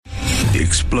The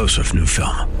explosive new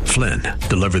film, Flynn,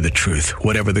 deliver the truth,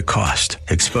 whatever the cost,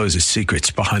 exposes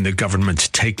secrets behind the government's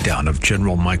takedown of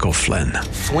General Michael Flynn.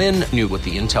 Flynn knew what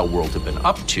the intel world had been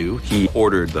up to. He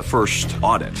ordered the first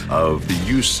audit of the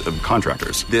use of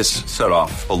contractors. This set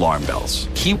off alarm bells.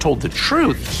 He told the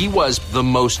truth. He was the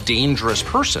most dangerous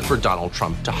person for Donald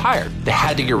Trump to hire. They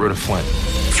had to get rid of Flynn.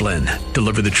 Flynn,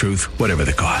 deliver the truth, whatever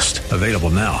the cost. Available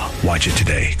now. Watch it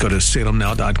today. Go to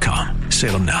salemnow.com.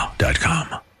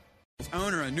 salemnow.com.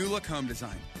 Owner of New Look Home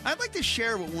Design. I'd like to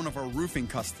share what one of our roofing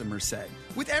customers said.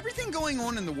 With everything going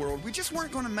on in the world, we just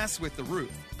weren't going to mess with the roof.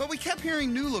 But we kept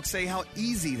hearing New Look say how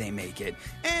easy they make it.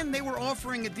 And they were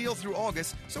offering a deal through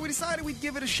August, so we decided we'd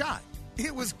give it a shot.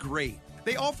 It was great.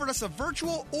 They offered us a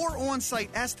virtual or on-site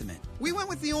estimate. We went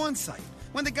with the on-site.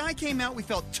 When the guy came out, we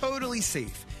felt totally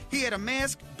safe. He had a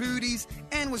mask, booties,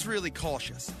 and was really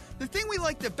cautious. The thing we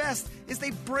like the best is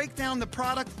they break down the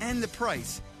product and the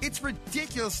price. It's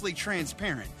ridiculously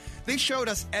transparent. They showed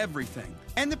us everything.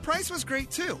 And the price was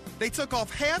great too. They took off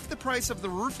half the price of the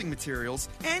roofing materials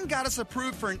and got us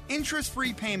approved for an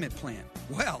interest-free payment plan.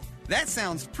 Well, that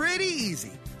sounds pretty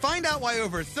easy. Find out why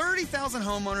over 30,000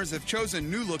 homeowners have chosen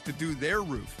New Look to do their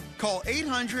roof. Call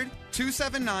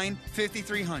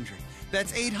 800-279-5300.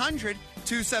 That's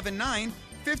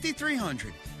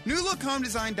 800-279-5300.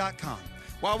 NewLookHomeDesign.com.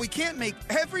 While we can't make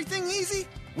everything easy,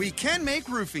 we can make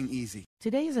roofing easy.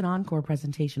 Today is an encore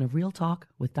presentation of Real Talk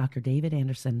with Dr. David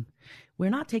Anderson.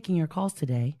 We're not taking your calls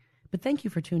today, but thank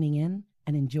you for tuning in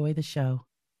and enjoy the show.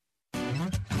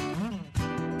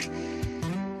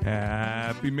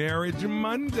 Happy Marriage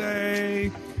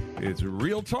Monday. It's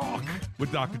Real Talk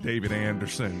with Dr. David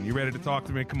Anderson. You ready to talk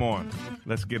to me? Come on.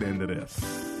 Let's get into this.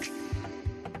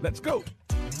 Let's go.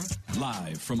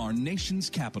 Live from our nation's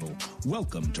capital,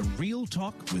 welcome to Real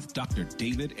Talk with Dr.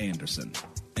 David Anderson.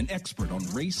 An expert on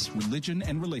race, religion,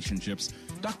 and relationships,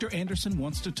 Dr. Anderson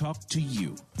wants to talk to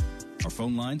you. Our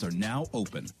phone lines are now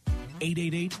open.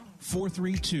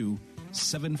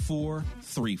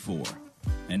 888-432-7434.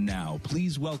 And now,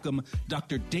 please welcome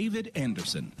Dr. David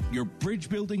Anderson, your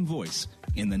bridge-building voice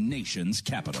in the nation's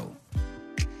capital.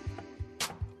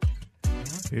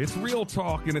 It's Real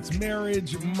Talk, and it's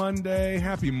Marriage Monday.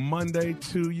 Happy Monday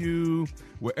to you,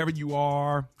 wherever you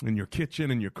are, in your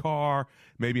kitchen, in your car,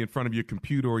 maybe in front of your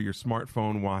computer or your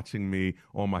smartphone watching me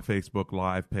on my Facebook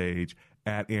Live page.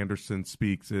 At Anderson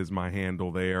Speaks is my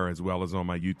handle there, as well as on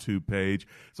my YouTube page.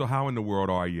 So how in the world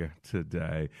are you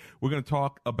today? We're going to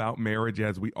talk about marriage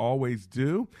as we always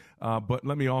do, but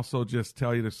let me also just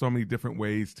tell you there's so many different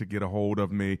ways to get a hold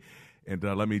of me. And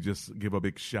let me just give a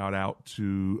big shout out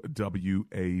to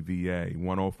WAVA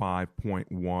 105.1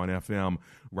 FM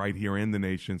right here in the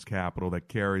nation's capital that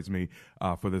carries me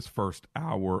for this first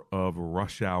hour of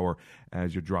rush hour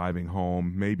as you're driving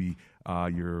home. Maybe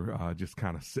you're just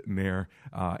kind of sitting there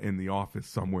in the office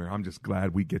somewhere. I'm just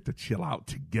glad we get to chill out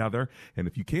together. And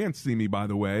if you can see me, by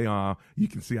the way, you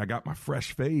can see I got my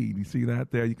fresh fade. You see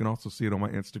that there? You can also see it on my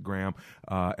Instagram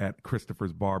at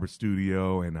Christopher's Barber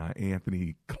Studio. And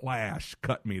Anthony Clash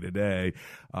cut me today.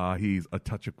 He's a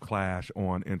touch of Clash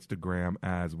on Instagram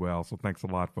as well. So thanks a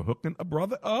lot for hooking a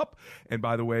brother up. And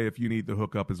by the way, if you need the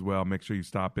hookup as well, make sure you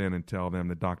stop in and tell them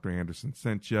that Dr. Anderson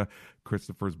sent you.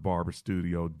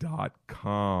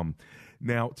 Christopher'sBarberStudio.com.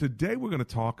 Now, today we're going to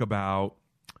talk about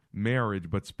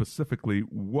marriage, but specifically,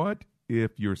 what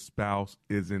if your spouse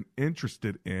isn't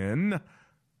interested in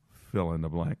fill in the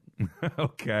blank?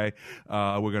 Okay.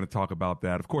 We're going to talk about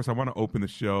that. Of course, I want to open the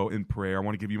show in prayer. I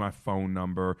want to give you my phone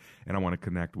number, and I want to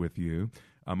connect with you.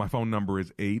 My phone number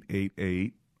is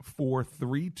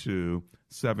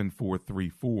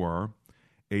 888-432-7434,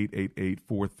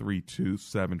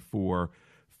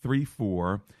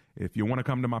 888-432-7434. If you want to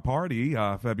come to my party,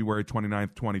 February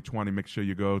 29th, 2020, make sure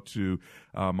you go to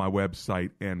my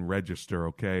website and register,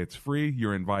 okay? It's free.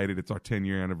 You're invited. It's our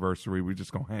 10-year anniversary. We're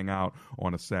just going to hang out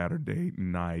on a Saturday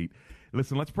night.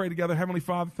 Listen, let's pray together. Heavenly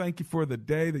Father, thank you for the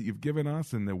day that you've given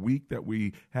us and the week that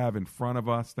we have in front of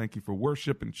us. Thank you for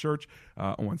worship in church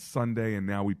on Sunday, and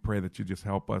now we pray that you just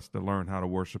help us to learn how to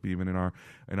worship even in our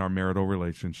marital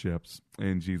relationships.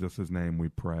 In Jesus' name we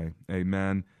pray.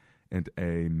 Amen and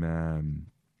amen.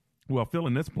 Well, fill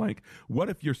in this blank. What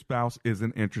if your spouse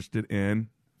isn't interested in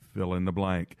fill in the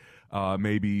blank?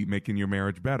 Maybe making your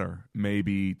marriage better,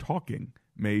 maybe talking,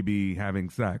 maybe having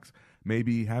sex,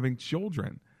 maybe having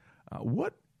children.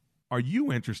 What are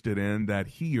you interested in that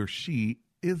he or she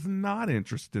is not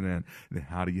interested in? And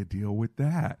how do you deal with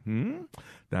that?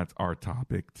 That's our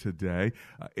topic today.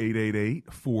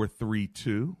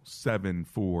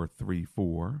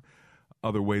 888-432-7434.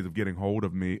 Other ways of getting a hold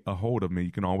of me,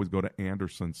 you can always go to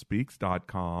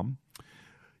AndersonSpeaks.com.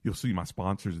 You'll see my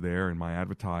sponsors there and my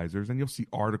advertisers, and you'll see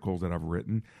articles that I've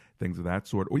written, things of that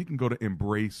sort. Or you can go to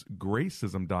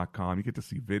embracegracism.com. You get to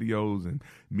see videos and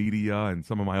media and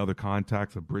some of my other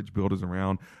contacts of bridge builders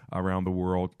around the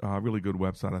world. Really good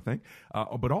website, I think.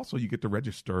 But also you get to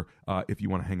register if you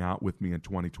want to hang out with me in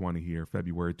 2020 here,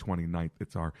 February 29th.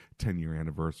 It's our 10-year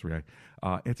anniversary.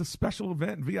 It's a special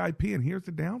event, VIP, and here's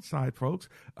the downside, folks.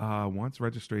 Once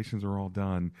registrations are all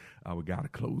done, we got to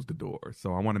close the door.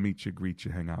 So I want to meet you, greet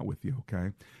you, hang out with you,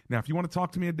 okay? Now, if you want to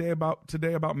talk to me today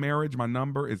about marriage, my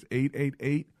number is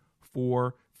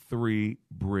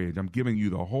 888-43-BRIDGE. I'm giving you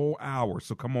the whole hour,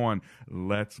 so come on,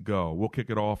 let's go. We'll kick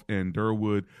it off in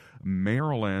Durwood,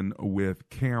 Maryland with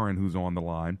Karen, who's on the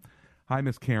line. Hi,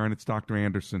 Miss Karen. It's Dr.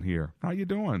 Anderson here. How you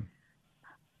doing?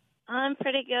 I'm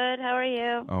pretty good. How are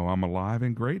you? Oh, I'm alive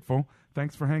and grateful.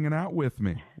 Thanks for hanging out with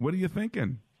me. What are you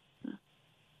thinking?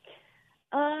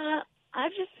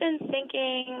 I've just been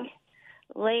thinking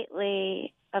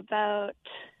lately about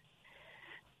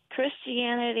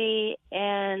Christianity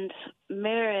and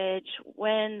marriage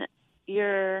when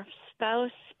your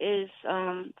spouse is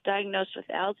diagnosed with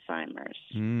Alzheimer's.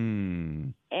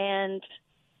 And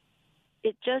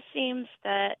it just seems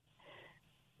that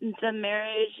the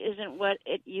marriage isn't what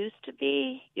it used to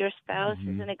be. Your spouse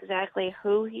isn't exactly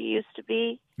who he used to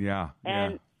be.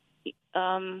 And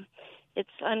it's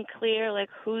unclear, like,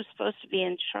 who's supposed to be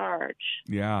in charge.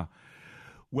 Yeah.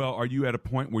 Well, are you at a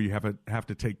point where you have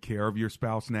to take care of your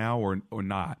spouse now, or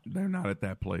not? They're not at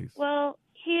that place. Well,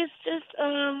 he's just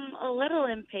a little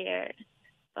impaired,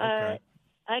 but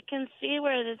I can see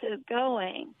where this is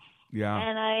going. Yeah.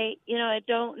 And I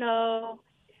don't know,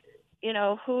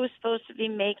 who's supposed to be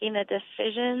making the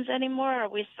decisions anymore. Are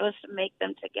we supposed to make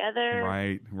them together?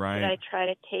 Right. Should I try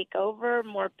to take over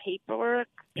more paperwork?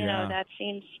 You know, that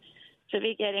seems to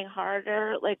be getting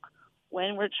harder. Like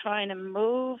when we're trying to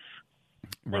move.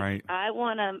 Like, I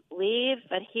want to leave,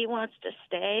 but he wants to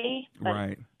stay.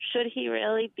 But should he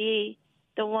really be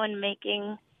the one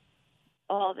making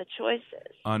all the choices?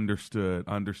 Understood.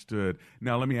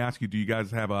 Now, let me ask you, do you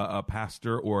guys have a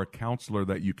pastor or a counselor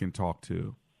that you can talk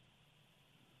to?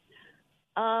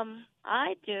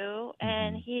 I do,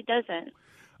 and he doesn't.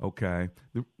 Okay.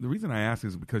 The reason I ask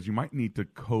is because you might need to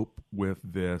cope with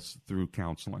this through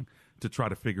counseling to try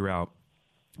to figure out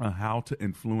how to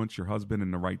influence your husband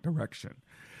in the right direction.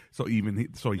 So he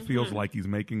feels like he's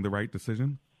making the right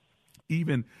decision.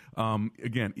 Even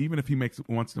if he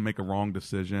wants to make a wrong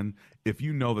decision, if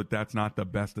you know that that's not the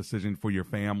best decision for your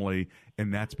family,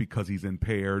 and that's because he's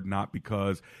impaired, not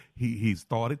because he's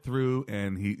thought it through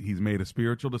and he's made a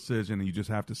spiritual decision, and you just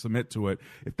have to submit to it.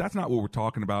 If that's not what we're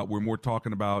talking about, we're more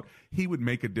talking about he would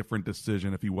make a different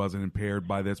decision if he wasn't impaired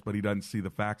by this, but he doesn't see the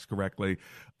facts correctly.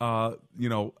 I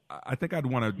think I'd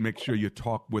want to make sure you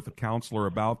talk with a counselor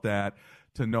about that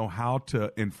to know how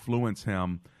to influence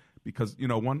him. Because,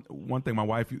 one thing my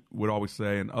wife would always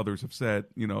say, and others have said,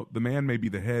 the man may be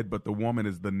the head, but the woman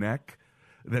is the neck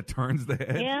that turns the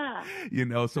head. Yeah.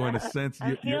 So in a sense,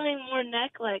 I'm feeling more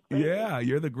neck-like lately. Yeah,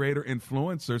 you're the greater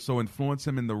influencer. So influence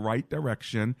him in the right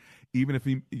direction. Even if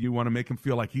you want to make him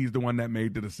feel like he's the one that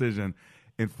made the decision,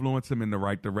 influence him in the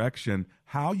right direction.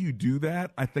 How you do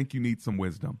that, I think you need some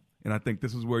wisdom. And I think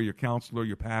this is where your counselor,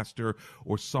 your pastor,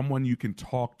 or someone you can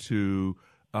talk to,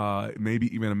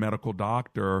 maybe even a medical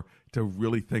doctor, to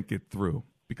really think it through.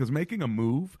 Because making a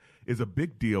move is a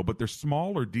big deal, but there's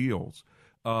smaller deals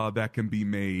that can be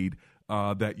made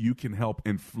that you can help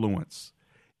influence.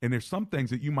 And there's some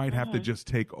things that you might have to just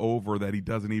take over that he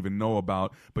doesn't even know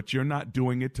about, but you're not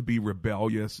doing it to be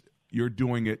rebellious. You're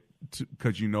doing it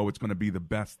because you know it's going to be the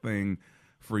best thing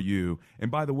for you.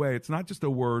 And by the way, it's not just a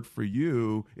word for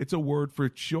you. It's a word for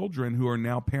children who are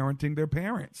now parenting their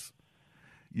parents.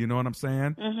 You know what I'm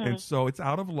saying? And so it's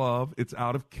out of love, it's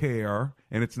out of care,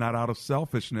 and it's not out of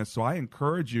selfishness. So I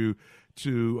encourage you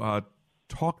to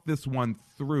talk this one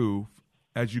through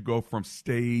as you go from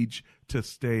stage to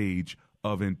stage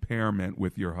of impairment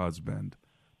with your husband.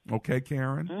 Okay,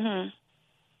 Karen?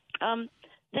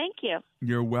 Thank you.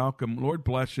 You're welcome. Lord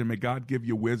bless you. May God give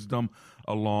you wisdom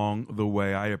along the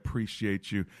way. I appreciate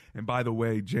you. And by the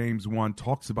way, James 1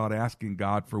 talks about asking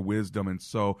God for wisdom. And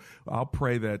so I'll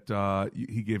pray that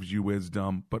he gives you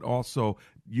wisdom, but also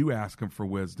you ask him for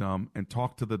wisdom and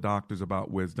talk to the doctors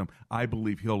about wisdom. I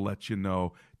believe he'll let you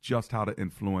know just how to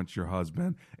influence your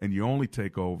husband. And you only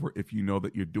take over if you know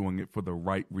that you're doing it for the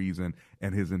right reason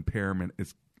and his impairment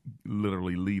is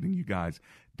literally leading you guys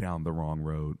down the wrong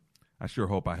road. I sure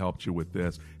hope I helped you with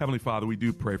this. Heavenly Father, we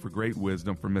do pray for great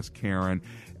wisdom for Miss Karen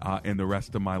and the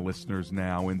rest of my listeners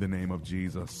now in the name of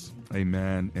Jesus.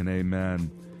 Amen and amen.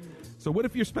 So what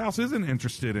if your spouse isn't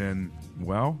interested in,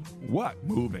 well, what?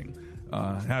 Moving,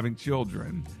 having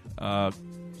children,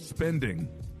 spending.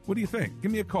 What do you think?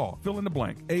 Give me a call. Fill in the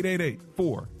blank.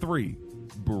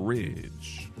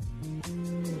 888-43-BRIDGE.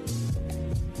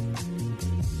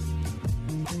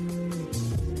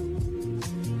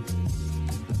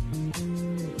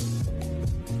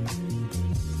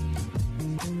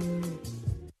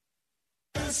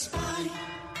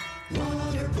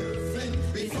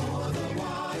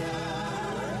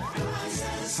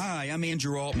 Hi, I'm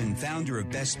Andrew Altman, founder of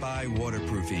Best Buy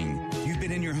Waterproofing. You've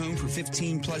been in your home for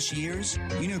 15 plus years.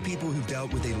 You know people who've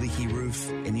dealt with a leaky roof,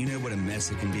 and you know what a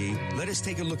mess it can be. Let us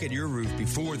take a look at your roof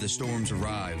before the storms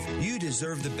arrive. You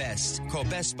deserve the best. Call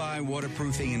Best Buy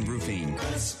Waterproofing and Roofing.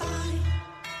 Best Buy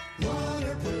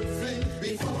Waterproofing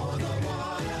before the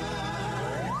water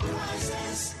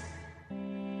rises.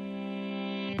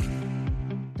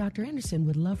 Dr. Anderson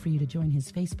would love for you to join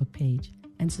his Facebook page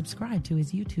and subscribe to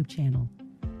his YouTube channel.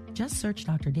 Just search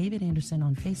Dr. David Anderson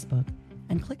on Facebook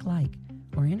and click like,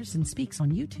 or Anderson Speaks on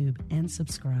YouTube and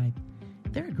subscribe.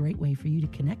 They're a great way for you to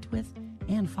connect with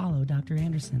and follow Dr.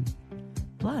 Anderson.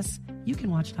 Plus, you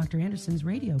can watch Dr. Anderson's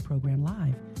radio program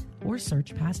live or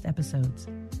search past episodes.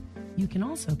 You can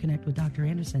also connect with Dr.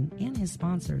 Anderson and his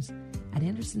sponsors at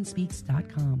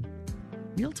AndersonSpeaks.com.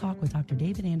 Real Talk with Dr.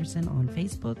 David Anderson on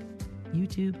Facebook,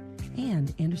 YouTube, and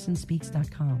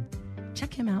AndersonSpeaks.com.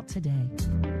 Check him out today.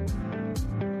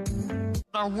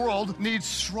 Our world needs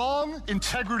strong,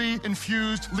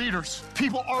 integrity-infused leaders.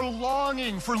 People are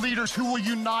longing for leaders who will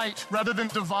unite rather than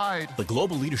divide. The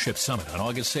Global Leadership Summit on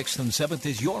August 6th and 7th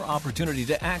is your opportunity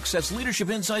to access leadership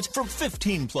insights from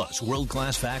 15-plus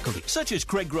world-class faculty, such as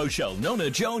Craig Groeschel, Nona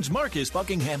Jones, Marcus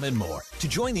Buckingham, and more. To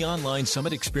join the online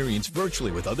summit experience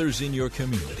virtually with others in your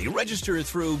community, register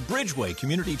through Bridgeway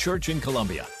Community Church in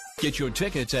Columbia. Get your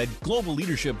tickets at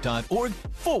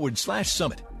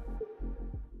globalleadership.org/summit.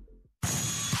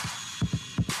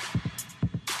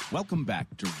 Welcome back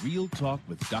to Real Talk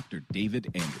with Dr. David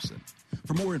Anderson.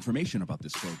 For more information about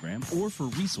this program or for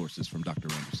resources from Dr.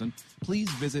 Anderson, please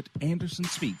visit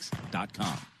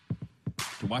AndersonSpeaks.com.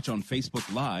 To watch on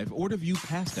Facebook Live or to view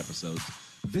past episodes,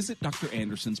 visit Dr.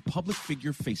 Anderson's public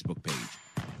figure Facebook page.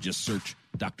 Just search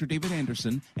Dr. David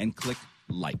Anderson and click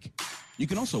like. You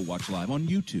can also watch live on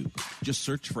YouTube. Just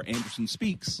search for Anderson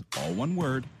Speaks, all one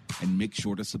word, and make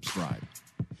sure to subscribe.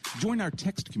 Join our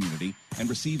text community and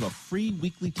receive a free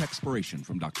weekly textpiration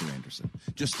from Dr. Anderson.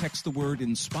 Just text the word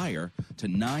INSPIRE to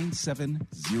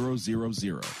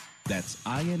 97000. That's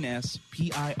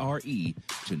INSPIRE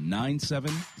to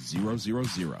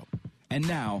 97000. And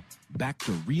now, back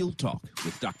to Real Talk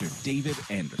with Dr. David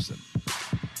Anderson.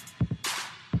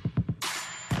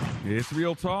 It's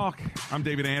Real Talk. I'm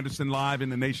David Anderson, live in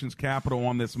the nation's capital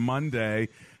on this Monday,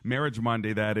 Marriage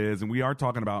Monday, that is, and we are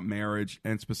talking about marriage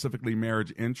and specifically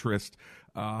marriage interest.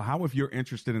 How if you're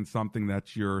interested in something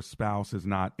that your spouse is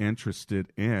not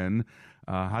interested in?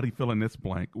 How do you fill in this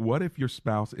blank? What if your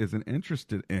spouse isn't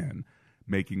interested in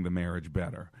making the marriage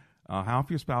better? How if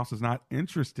your spouse is not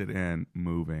interested in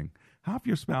moving? How if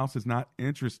your spouse is not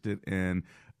interested in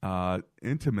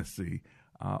intimacy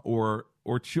or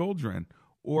children?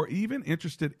 Or even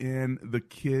interested in the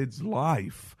kid's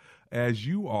life as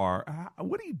you are?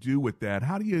 What do you do with that?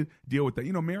 How do you deal with that?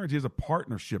 You know, marriage is a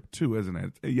partnership too, isn't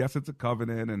it? Yes, it's a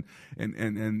covenant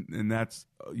and that's,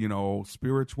 you know,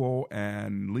 spiritual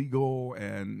and legal,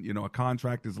 and, you know, a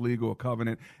contract is legal, a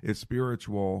covenant is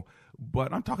spiritual.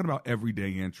 But I'm talking about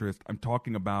everyday interest. I'm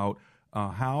talking about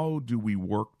how do we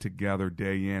work together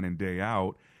day in and day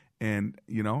out? And,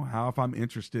 you know, how if I'm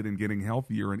interested in getting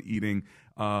healthier and eating,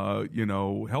 you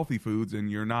know, healthy foods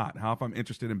and you're not? How if I'm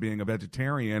interested in being a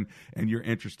vegetarian and you're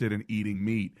interested in eating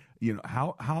meat? You know,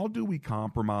 how do we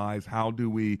compromise? How do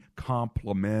we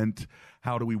complement?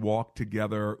 How do we walk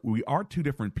together? We are two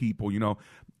different people. You know,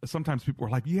 sometimes people are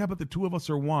like, yeah, but the two of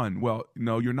us are one. Well,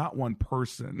 no, you're not one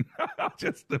person,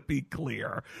 just to be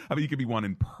clear. I mean, you could be one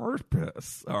in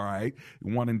purpose, all right?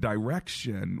 One in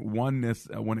direction, oneness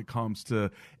when it comes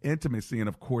to intimacy. And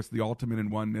of course, the ultimate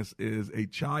in oneness is a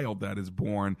child that is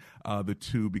born. The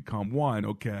two become one,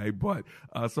 okay? But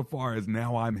so far as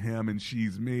now I'm him and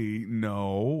she's me,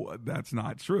 no, that's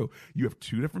not true. You have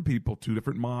two different people, two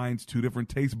different minds, two different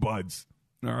taste buds.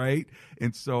 All right.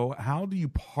 And so how do you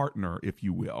partner, if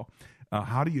you will?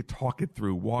 How do you talk it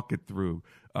through, walk it through?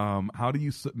 How do you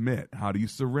submit? How do you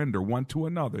surrender one to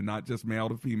another, not just male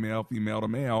to female, female to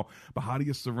male, but how do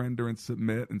you surrender and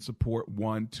submit and support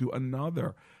one to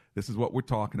another? This is what we're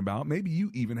talking about. Maybe you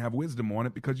even have wisdom on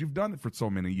it because you've done it for so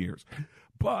many years.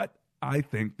 But I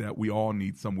think that we all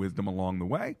need some wisdom along the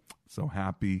way. So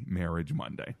happy Marriage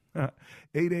Monday.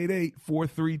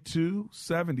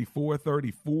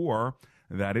 888-432-7434.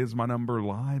 That is my number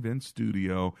live in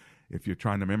studio. If you're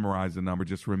trying to memorize the number,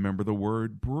 just remember the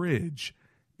word bridge.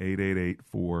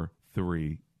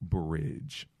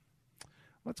 888-43-BRIDGE.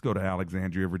 Let's go to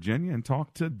Alexandria, Virginia, and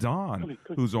talk to Don,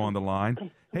 who's on the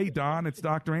line. Hey, Don, it's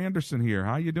Dr. Anderson here.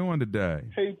 How you doing today?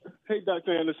 Hey,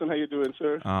 Dr. Anderson. How you doing,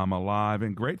 sir? I'm alive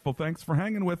and grateful. Thanks for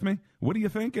hanging with me. What are you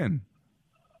thinking?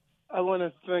 I want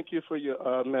to thank you for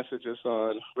your messages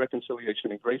on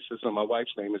reconciliation and gracism. My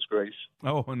wife's name is Grace.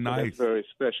 Oh, nice. So that's very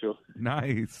special.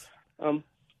 Nice.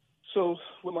 So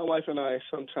with my wife and I,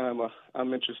 sometime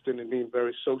I'm interested in being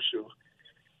very social.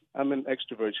 I'm an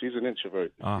extrovert. She's an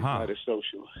introvert. She's not as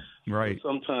social. Right. So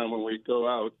sometime when we go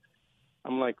out,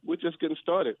 I'm like, we're just getting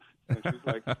started. And she's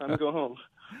like, time to go home.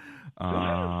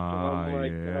 I'm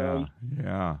like,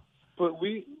 yeah. But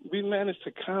we managed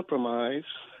to compromise.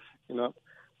 You know,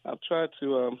 I've tried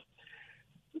to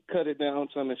cut it down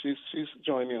some, and she's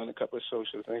joined me on a couple of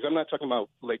social things. I'm not talking about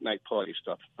late night party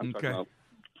stuff. I'm talking about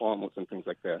formals and things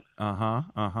like that.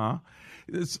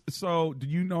 So, do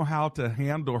you know how to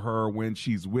handle her when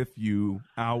she's with you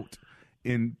out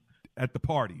at the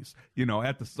parties? You know,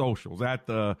 at the socials, at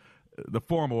the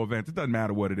formal events. It doesn't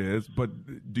matter what it is, but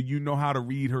do you know how to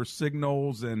read her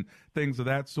signals and things of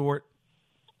that sort?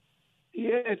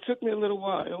 Yeah, it took me a little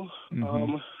while.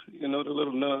 Mm-hmm. You know, the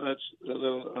little nudge,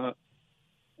 the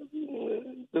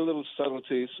little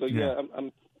subtleties. So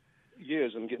I'm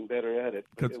getting better at it.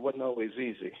 But it wasn't always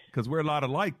easy. Because we're a lot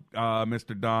alike,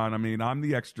 Mr. Don. I mean, I'm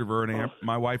the extrovert, and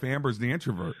my wife Amber's the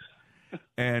introvert.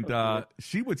 And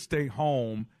she would stay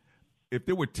home. If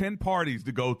there were 10 parties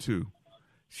to go to,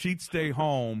 she'd stay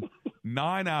home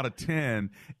 9 out of 10,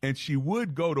 and she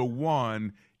would go to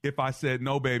one if I said,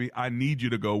 no, baby, I need you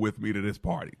to go with me to this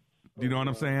party. Do you know what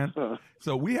I'm saying?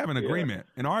 So we have an agreement,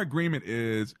 and our agreement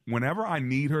is whenever I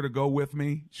need her to go with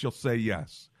me, she'll say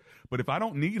yes. But if I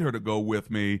don't need her to go with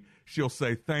me, she'll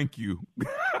say thank you. You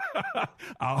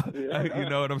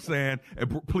know what I'm saying?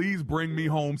 And please bring me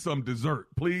home some dessert.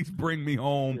 Please bring me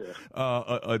home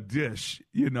a dish.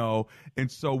 You know.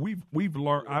 And so we've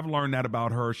learned. I've learned that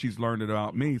about her. She's learned it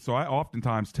about me. So I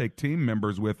oftentimes take team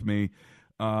members with me,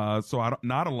 so I'm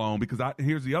not alone. Because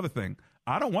here's the other thing: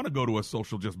 I don't want to go to a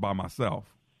social just by myself.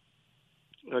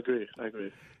 I agree.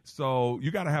 So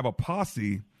you got to have a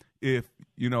posse. If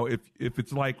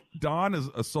it's like Don is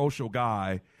a social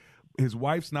guy, his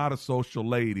wife's not a social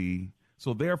lady,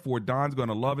 so therefore Don's going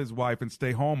to love his wife and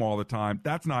stay home all the time.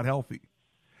 That's not healthy.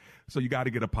 So you got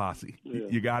to get a posse. Yeah.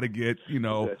 You got to get,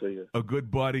 a good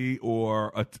buddy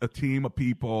or a team of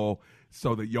people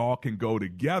so that y'all can go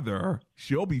together.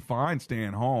 She'll be fine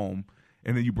staying home,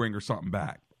 and then you bring her something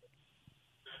back.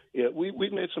 Yeah, we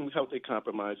made some healthy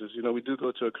compromises. You know, we do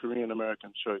go to a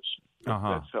Korean-American church.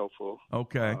 That's helpful.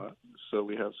 Okay. So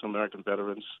we have some American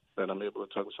veterans that I'm able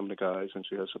to talk with some of the guys, and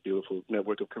she has a beautiful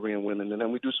network of Korean women. And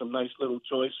then we do some nice little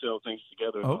joy sale things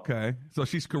together. Okay. So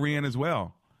she's Korean as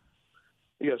well?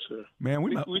 Yes, sir. Man,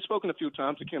 we've spoken a few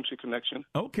times, the kimchi connection.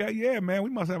 Okay, yeah, man.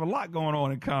 We must have a lot going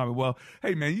on in common. Well,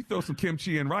 hey, man, you throw some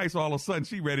kimchi and rice, all of a sudden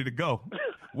she's ready to go.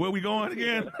 Where we going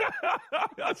again?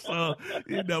 So,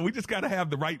 we just got to have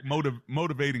the right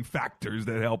motivating factors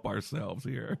that help ourselves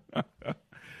here.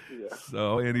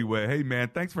 So, anyway, hey, man,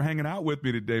 thanks for hanging out with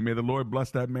me today. May the Lord bless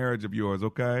that marriage of yours,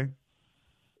 okay?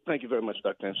 Thank you very much,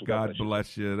 Dr. Anderson. God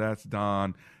bless you. That's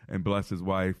Don, and bless his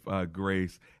wife,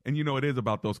 Grace. And, it is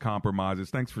about those compromises.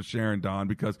 Thanks for sharing, Don,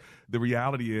 because the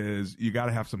reality is you got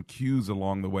to have some cues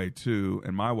along the way, too.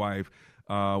 And my wife,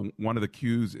 one of the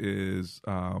cues is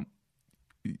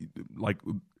like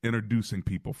introducing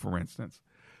people, for instance.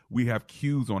 We have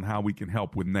cues on how we can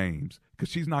help with names because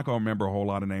she's not going to remember a whole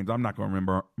lot of names. I'm not going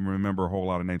to remember a whole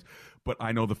lot of names. But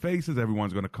I know the faces.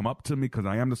 Everyone's going to come up to me because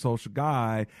I am the social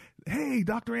guy. Hey,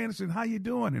 Dr. Anderson, how you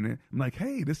doing? And I'm like,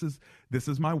 hey, this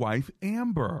is my wife,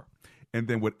 Amber. And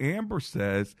then what Amber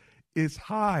says is,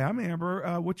 hi, I'm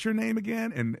Amber. What's your name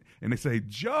again? And they say,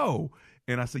 Joe.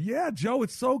 And I say, yeah, Joe,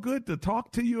 it's so good to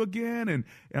talk to you again. And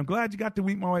I'm glad you got to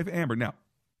meet my wife, Amber. Now,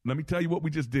 let me tell you what we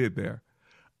just did there.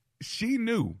 She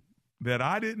knew that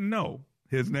I didn't know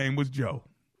his name was Joe.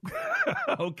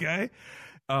 Okay?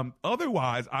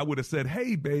 Otherwise, I would have said,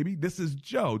 hey, baby, this is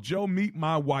Joe. Joe, meet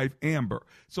my wife, Amber.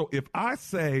 So if I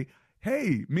say,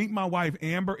 hey, meet my wife,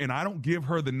 Amber, and I don't give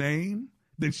her the name,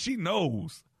 then she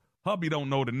knows. Hubby don't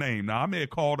know the name. Now, I may have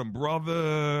called him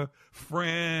brother,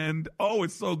 friend. Oh,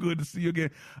 it's so good to see you again.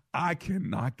 I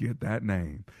cannot get that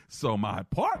name. So my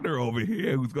partner over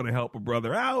here, who's going to help a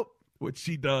brother out, what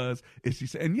she does is she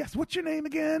says, and yes, what's your name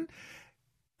again?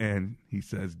 And he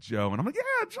says, Joe. And I'm like,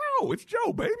 yeah, Joe. It's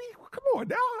Joe, baby. Come on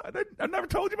now. I never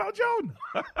told you about Joe.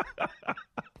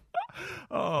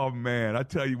 Oh, man. I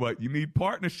tell you what, you need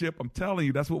partnership. I'm telling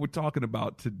you, that's what we're talking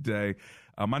about today.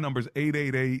 My number is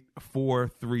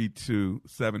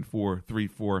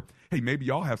 888-432-7434. Hey, maybe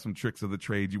y'all have some tricks of the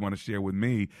trade you want to share with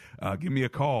me. Give me a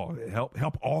call.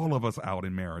 Help all of us out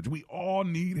in marriage. We all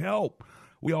need help.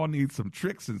 We all need some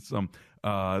tricks and some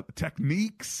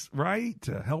techniques, right,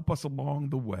 to help us along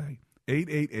the way.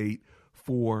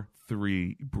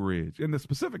 888-43-BRIDGE. And the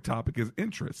specific topic is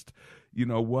interest. You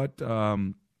know, what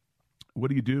do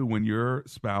you do when your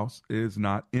spouse is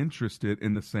not interested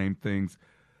in the same things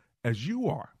as you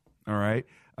are? All right.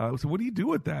 So what do you do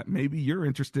with that? Maybe you're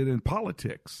interested in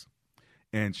politics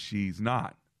and she's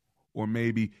not. Or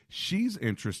maybe she's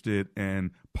interested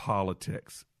in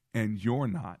politics and you're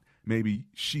not. Maybe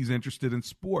she's interested in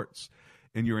sports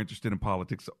and you're interested in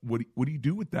politics. What do you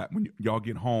do with that when y'all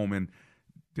get home and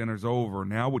dinner's over?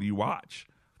 Now what do you watch?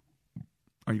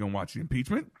 Are you going to watch the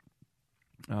impeachment?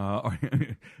 Are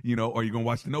you going to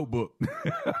watch The Notebook?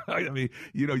 I mean,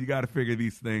 you got to figure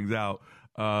these things out.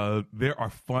 There are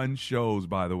fun shows,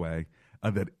 by the way,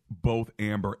 that both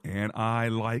Amber and I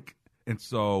like. And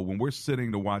so when we're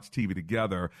sitting to watch TV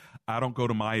together, I don't go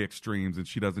to my extremes and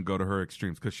she doesn't go to her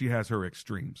extremes because she has her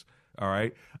extremes. All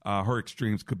right. Her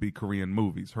extremes could be Korean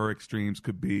movies. Her extremes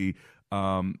could be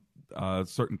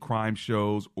certain crime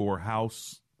shows or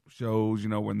house shows,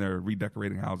 when they're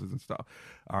redecorating houses and stuff.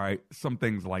 All right. Some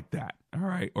things like that. All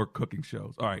right. Or cooking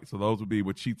shows. All right. So those would be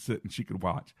what she'd sit and she could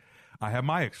watch. I have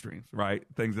my extremes, right?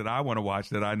 Things that I want to watch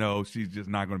that I know she's just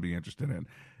not going to be interested in.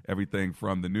 Everything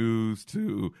from the news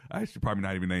to, I should probably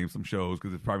not even name some shows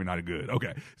because it's probably not good.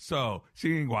 Okay, so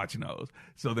she ain't watching those.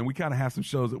 So then we kind of have some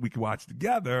shows that we can watch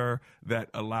together that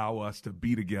allow us to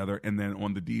be together. And then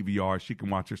on the DVR, she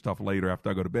can watch her stuff later after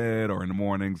I go to bed or in the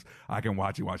mornings. I can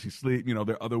watch it while she sleeps. There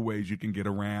are other ways you can get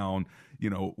around,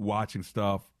 watching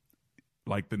stuff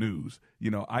like the news.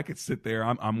 I could sit there.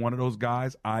 I'm one of those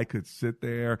guys. I could sit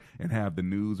there and have the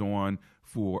news on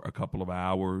for a couple of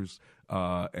hours,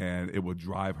 and it would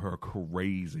drive her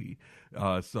crazy.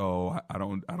 So I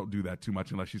don't do that too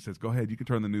much unless she says, "Go ahead, you can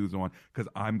turn the news on," because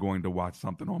I'm going to watch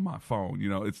something on my phone.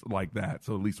 It's like that.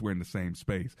 So at least we're in the same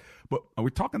space. But we're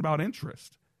talking about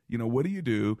interest. What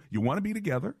do? You want to be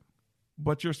together,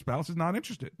 but your spouse is not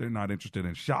interested. They're not interested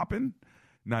in shopping,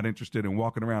 not interested in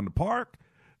walking around the park,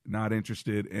 not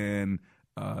interested in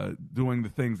doing the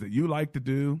things that you like to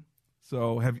do.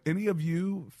 So have any of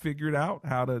you figured out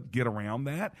how to get around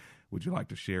that? Would you like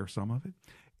to share some of it?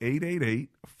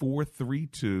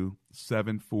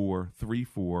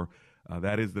 888-432-7434.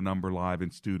 That is the number live in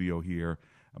studio here.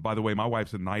 By the way, my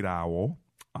wife's a night owl.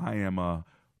 I am a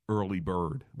early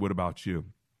bird. What about you?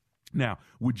 Now,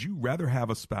 would you rather have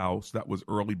a spouse that was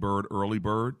early bird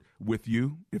with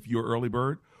you if you're early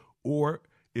bird? Or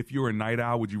if you're a night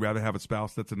owl, would you rather have a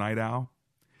spouse that's a night owl?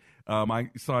 My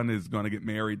son is going to get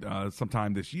married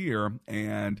sometime this year,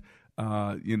 and,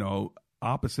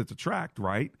 opposites attract,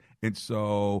 right? And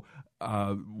so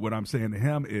what I'm saying to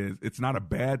him is it's not a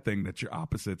bad thing that you're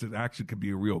opposites. It actually could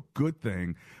be a real good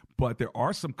thing. But there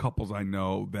are some couples I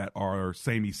know that are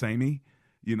samey, kind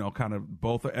of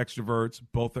both are extroverts,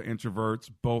 both are introverts,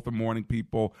 both are morning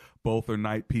people, both are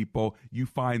night people. You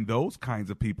find those kinds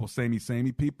of people, samey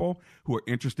people who are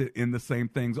interested in the same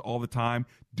things all the time.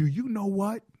 Do you know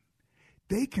what?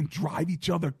 They can drive each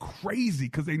other crazy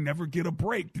because they never get a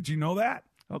break. Did you know that?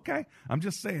 Okay. I'm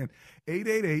just saying.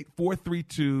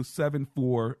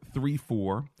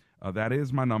 888-432-7434. That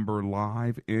is my number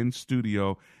live in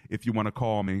studio if you want to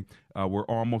call me. We're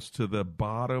almost to the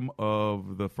bottom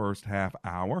of the first half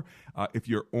hour. If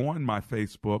you're on my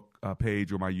Facebook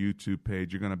page or my YouTube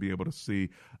page, you're going to be able to see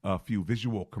a few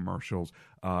visual commercials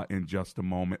in just a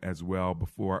moment as well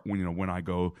before when I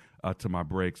go to my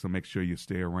break. So make sure you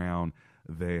stay around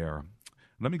there.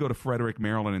 Let me go to Frederick,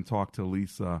 Maryland, and talk to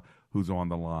Lisa, who's on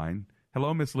the line.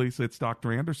 Hello, Miss Lisa. It's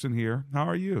Dr. Anderson here. How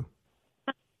are you?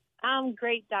 I'm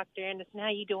great, Dr. Anderson. How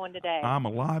you doing today? I'm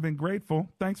alive and grateful.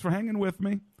 Thanks for hanging with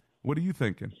me. What are you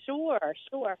thinking? Sure.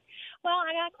 Well,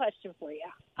 I got a question for you.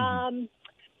 Mm-hmm.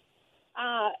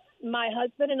 My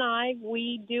husband and I,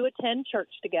 we do attend church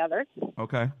together.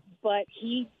 Okay. But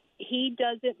he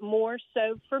does it more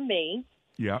so for me.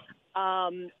 Yeah.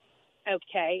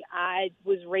 Okay. I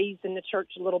was raised in the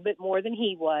church a little bit more than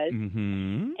he was.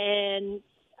 Mm-hmm. And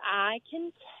I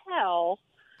can tell,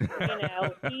 he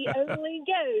only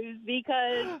goes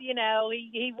because,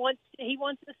 he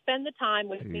wants to spend the time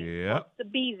with me. Yep. He wants to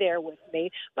be there with me.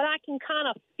 But I can kind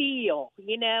of feel,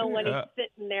 when he's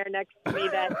sitting there next to me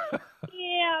that he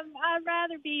Yeah, I'd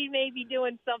rather be maybe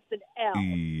doing something else.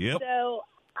 Yep. So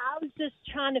I was just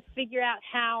trying to figure out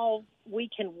how we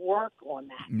can work on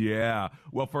that. Yeah.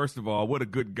 Well, first of all, what a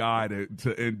good guy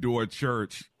to endure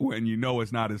church when you know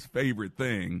it's not his favorite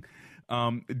thing.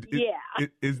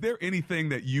 Is there anything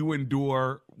that you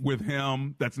endure with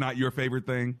him that's not your favorite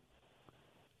thing?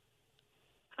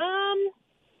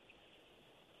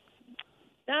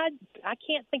 I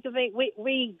can't think of it.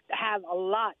 We have a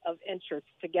lot of interests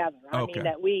together. I mean,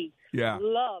 that we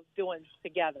love doing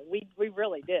together. We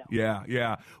really do. Yeah,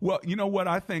 yeah. Well, you know what?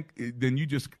 I think then you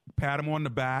just pat him on the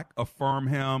back, affirm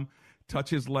him, touch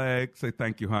his leg, say,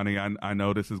 thank you, honey. I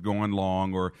know this is going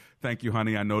long, or thank you,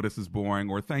 honey. I know this is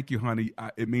boring, or thank you, honey.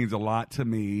 It means a lot to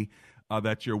me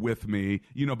that you're with me,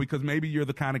 you know, because maybe you're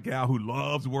the kind of gal who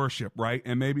loves worship, right?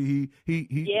 And maybe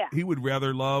he would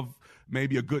rather love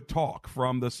maybe a good talk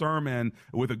from the sermon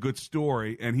with a good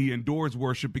story, and he endures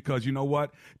worship because, you know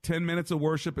what, 10 minutes of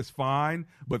worship is fine,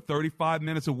 but 35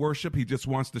 minutes of worship, he just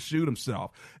wants to shoot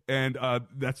himself. And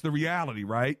that's the reality,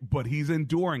 right? But he's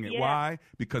enduring it. Why?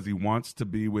 Because he wants to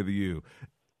be with you.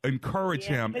 Encourage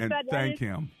him and thank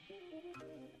him.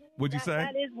 Would you say?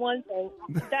 That is one thing.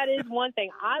 That is one thing.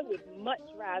 I would much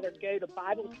rather go to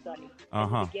Bible study in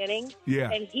the beginning,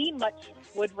 and he much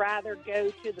would rather go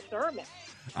to the sermon.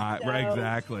 Right,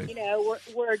 exactly. You know,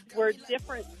 we're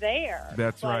different there.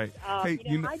 That's right. Hey,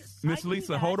 you know, Miss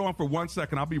Lisa, hold on for 1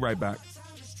 second. I'll be right back.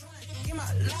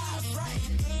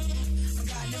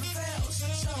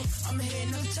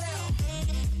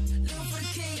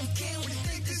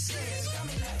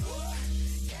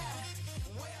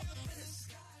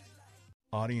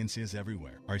 Audiences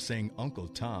everywhere are saying Uncle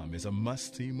Tom is a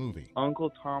must-see movie.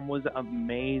 Uncle Tom was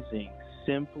amazing,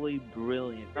 simply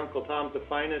brilliant. Uncle Tom's the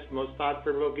finest, most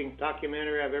thought-provoking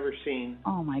documentary I've ever seen.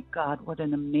 Oh my God, what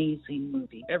an amazing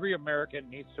movie. Every American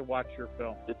needs to watch your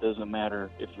film. It doesn't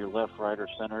matter if you're left, right, or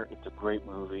center. It's a great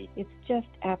movie. It's just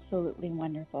absolutely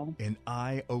wonderful. An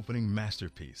eye-opening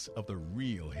masterpiece of the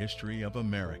real history of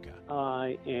America.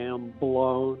 I am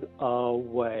blown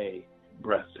away.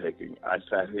 Breathtaking. I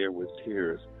sat here with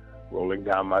tears rolling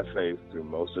down my face through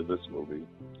most of this movie.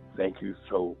 Thank you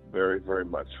so very, very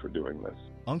much for doing this.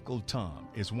 Uncle Tom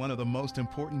is one of the most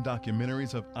important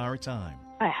documentaries of our time.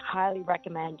 I highly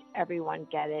recommend everyone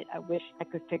get it. I wish I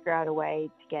could figure out a way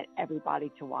to get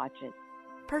everybody to watch it.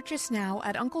 Purchase now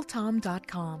at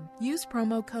UncleTom.com. Use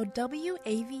promo code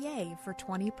WAVA for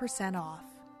 20% off.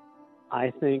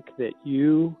 I think that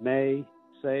you may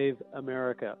save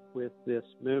America with this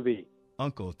movie.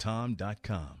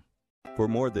 UncleTom.com. For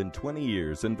more than 20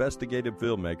 years, investigative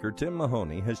filmmaker Tim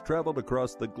Mahoney has traveled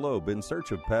across the globe in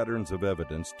search of patterns of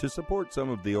evidence to support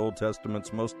some of the Old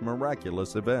Testament's most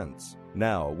miraculous events.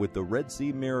 Now, with the Red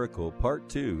Sea Miracle Part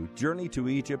 2, Journey to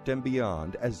Egypt and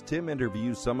Beyond, as Tim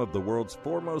interviews some of the world's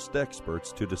foremost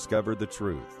experts to discover the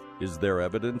truth. Is there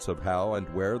evidence of how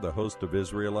and where the host of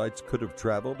Israelites could have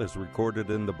traveled as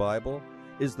recorded in the Bible?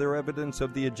 Is there evidence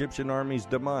of the Egyptian army's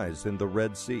demise in the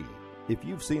Red Sea? If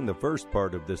you've seen the first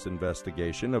part of this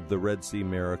investigation of the Red Sea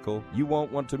Miracle, you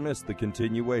won't want to miss the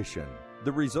continuation.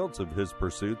 The results of his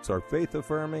pursuits are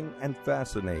faith-affirming and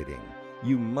fascinating.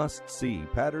 You must see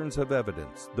Patterns of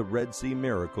Evidence, the Red Sea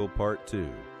Miracle Part 2.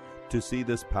 To see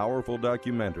this powerful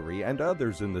documentary and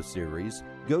others in the series,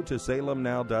 go to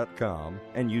salemnow.com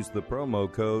and use the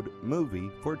promo code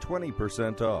MOVIE for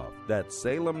 20% off. That's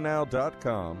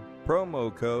salemnow.com,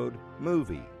 promo code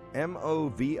MOVIE.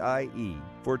 MOVIE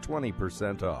for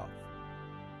 20% off.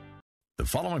 The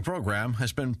following program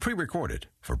has been pre-recorded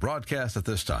for broadcast at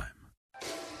this time.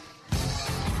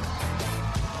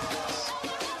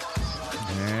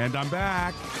 And I'm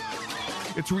back.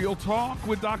 It's Real Talk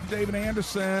with Dr. David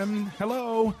Anderson.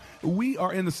 Hello. We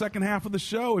are in the second half of the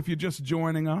show. If you're just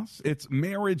joining us, it's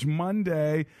Marriage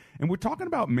Monday, and we're talking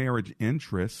about marriage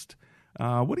interest.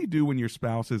 What do you do when your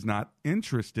spouse is not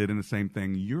interested in the same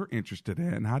thing you're interested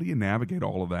in? How do you navigate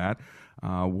all of that?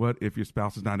 What if your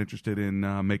spouse is not interested in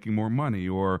making more money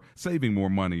or saving more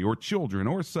money or children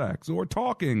or sex or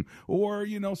talking or,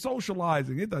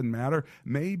 socializing? It doesn't matter.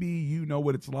 Maybe you know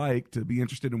what it's like to be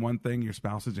interested in one thing. Your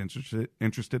spouse is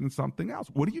interested in something else.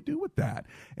 What do you do with that?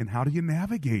 And how do you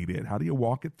navigate it? How do you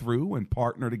walk it through and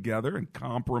partner together and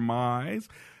compromise?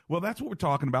 Well, that's what we're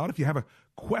talking about. If you have a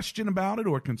question about it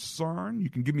or a concern, you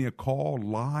can give me a call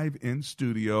live in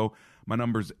studio. My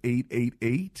number is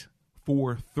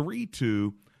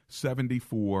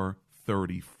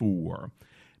 888-432-7434.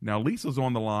 Now, Lisa's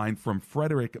on the line from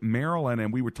Frederick, Maryland,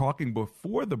 and we were talking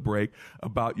before the break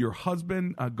about your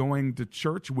husband going to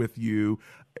church with you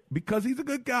because he's a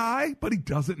good guy, but he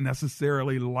doesn't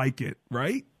necessarily like it,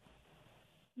 right?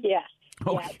 Yes.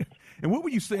 Okay. Yes. And what were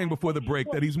you saying before the break?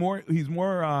 That he's more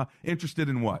interested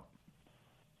in what?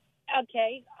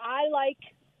 Okay, I like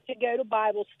to go to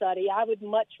Bible study. I would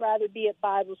much rather be at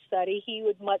Bible study. He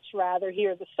would much rather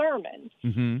hear the sermon.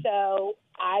 Mm-hmm. So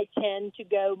I tend to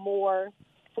go more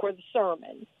for the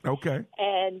sermon. Okay.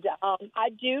 And I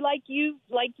do, like you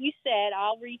said,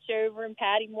 I'll reach over and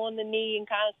pat him on the knee and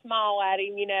kind of smile at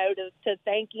him, to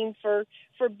thank him for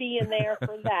being there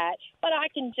for that. But I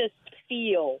can just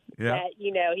feel that,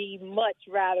 he'd much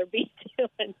rather be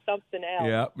doing something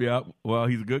else. Yeah. Well,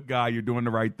 he's a good guy. You're doing the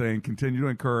right thing. Continue to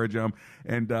encourage him.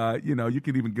 And, you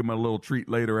can even give him a little treat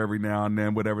later every now and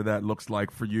then, whatever that looks like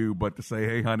for you. But to say,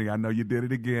 hey, honey, I know you did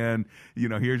it again.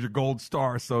 Here's your gold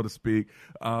star, so to speak.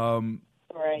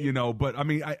 Right. But I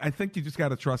mean, I think you just got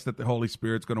to trust that the Holy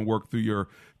Spirit's going to work through your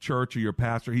church or your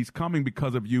pastor. He's coming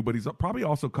because of you, but he's probably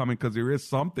also coming because there is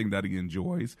something that he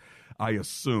enjoys, I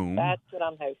assume. That's what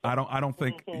I'm hoping. I don't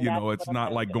think, it's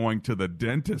not like going to the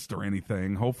dentist or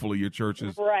anything. Hopefully your church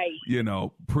is, right.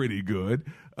 Pretty good.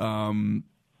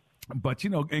 But,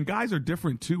 and guys are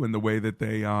different too in the way that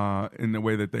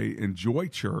they enjoy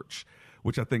church,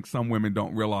 which I think some women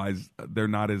don't realize. They're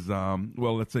not as,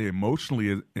 let's say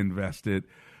emotionally invested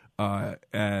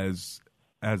as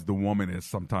the woman is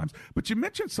sometimes. But you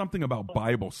mentioned something about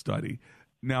Bible study.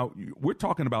 Now, we're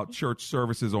talking about church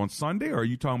services on Sunday, or are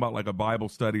you talking about like a Bible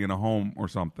study in a home or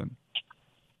something?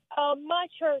 My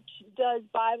church does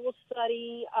Bible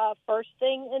study first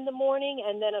thing in the morning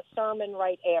and then a sermon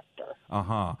right after.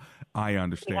 Uh-huh. I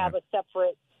understand. We have a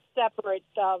separate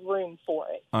room for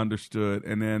it. Understood.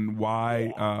 And then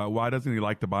why doesn't he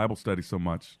like the Bible study so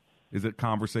much? Is it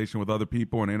conversation with other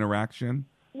people and interaction?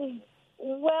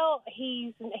 Well,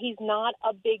 he's not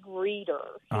a big reader.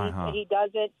 He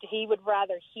doesn't. He would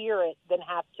rather hear it than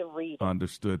have to read it.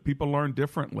 Understood. People learn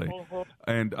differently,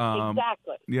 and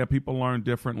exactly. Yeah, people learn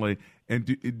differently. And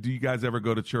do you guys ever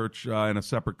go to church in a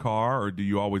separate car, or do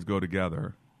you always go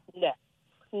together?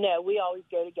 No, we always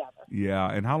go together. Yeah.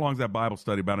 And how long is that Bible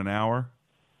study? About an hour?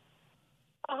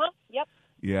 Yep.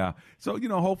 Yeah. So,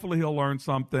 hopefully he'll learn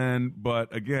something.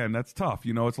 But again, that's tough.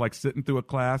 It's like sitting through a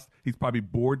class. He's probably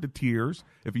bored to tears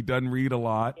if he doesn't read a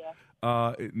lot. Yeah.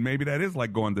 Maybe that is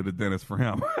like going to the dentist for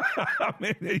him. I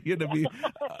mean,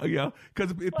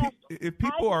 because if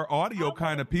people are audio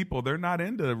kind of people, they're not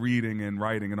into reading and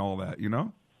writing and all that, Yeah,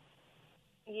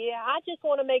 I just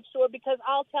want to make sure, because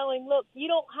I'll tell him, look, you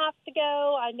don't have to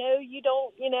go. I know you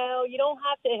don't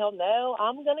have to. He'll know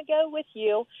I'm going to go with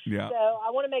you. Yeah. So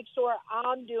I want to make sure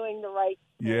I'm doing the right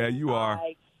thing. Yeah, you are.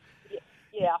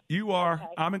 Yeah. You are.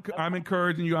 Okay. I'm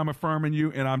encouraging you. I'm affirming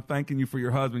you, and I'm thanking you for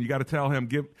your husband. You got to tell him.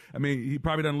 He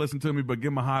probably doesn't listen to me, but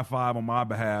give him a high five on my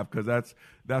behalf, because that's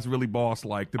really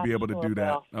boss-like to be able to do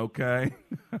that. Okay?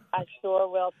 I sure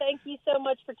will. Thank you so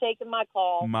much for taking my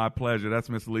call. My pleasure. That's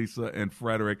Miss Lisa and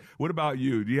Frederick. What about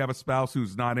you? Do you have a spouse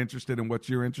who's not interested in what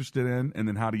you're interested in, and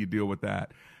then how do you deal with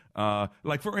that?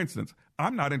 Like, for instance,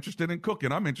 I'm not interested in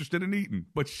cooking. I'm interested in eating.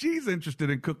 But she's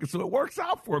interested in cooking, so it works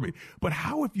out for me. But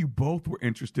how if you both were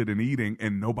interested in eating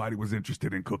and nobody was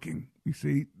interested in cooking? You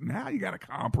see, now you got to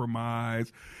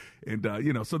compromise. And,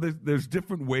 so there's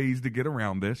different ways to get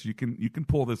around this. You can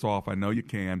pull this off. I know you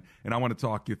can. And I want to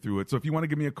talk you through it. So if you want to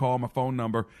give me a call, my phone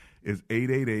number is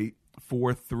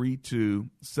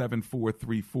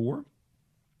 888-432-7434.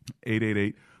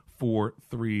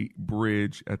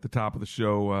 888-43-BRIDGE. At the top of the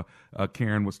show,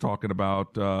 Karen was talking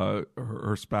about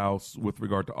her spouse with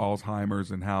regard to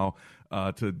Alzheimer's and how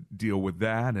to deal with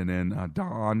that. And then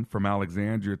Don from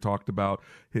Alexandria talked about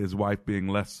his wife being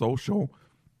less social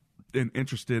and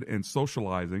interested in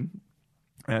socializing,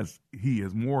 as he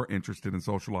is more interested in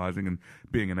socializing and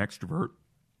being an extrovert.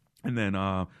 And then,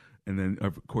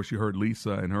 of course, you heard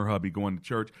Lisa and her hubby going to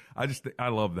church. I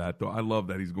love that, though. I love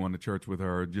that he's going to church with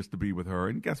her just to be with her.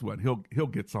 And guess what? He'll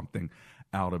get something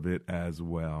out of it as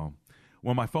well.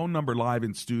 Well, my phone number live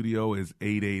in studio is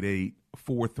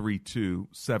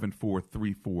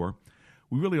 888-432-7434.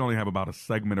 We really only have about a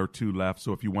segment or two left,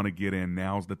 so if you want to get in,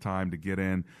 now's the time to get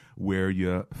in where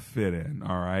you fit in,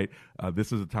 all right?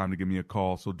 This is the time to give me a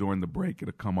call, so during the break,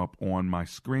 it'll come up on my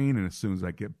screen, and as soon as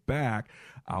I get back,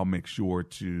 I'll make sure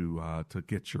to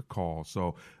get your call.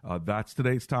 So that's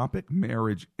today's topic,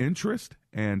 marriage interest,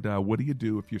 and what do you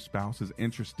do if your spouse is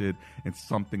interested in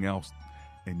something else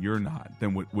and you're not?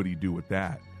 Then what do you do with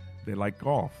that? They like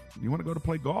golf. You want to go to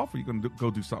play golf, or you going to go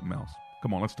do something else?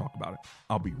 Come on, let's talk about it.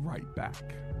 I'll be right back.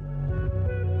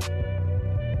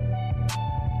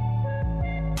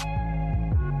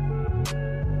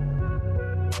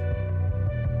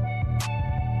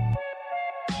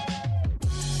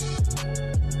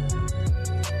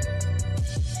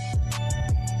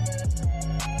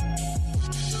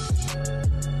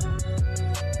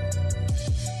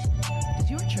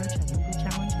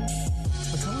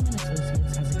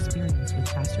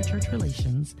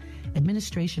 relations,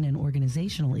 administration and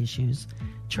organizational issues,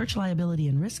 church liability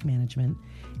and risk management,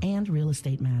 and real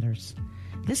estate matters.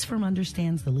 This firm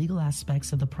understands the legal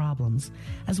aspects of the problems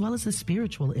as well as the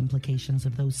spiritual implications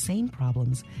of those same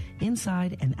problems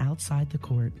inside and outside the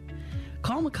court.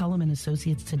 Call McCullum and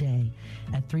Associates today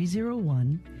at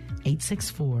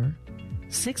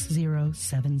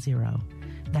 301-864-6070.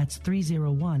 That's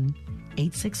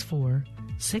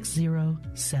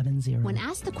 301-864-6070. When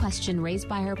asked the question raised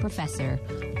by her professor,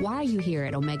 why are you here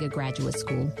at Omega Graduate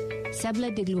School?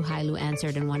 Sebla Digluhailu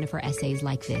answered in one of her essays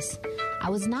like this: I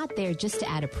was not there just to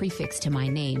add a prefix to my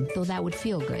name, though that would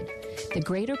feel good. The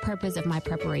greater purpose of my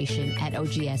preparation at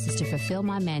OGS is to fulfill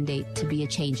my mandate to be a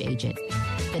change agent.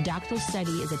 The doctoral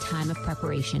study is a time of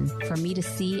preparation for me to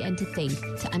see and to think,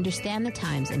 to understand the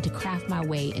times, and to craft my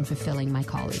way in fulfilling my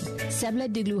calling. Sebla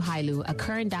Digluhailu, a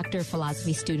current Doctor of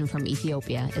Philosophy student from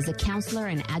Ethiopia, is a counselor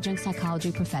and adjunct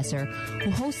psychology professor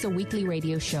who hosts a weekly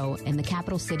radio show in the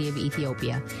capital city of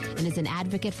Ethiopia and is an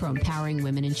advocate for empowering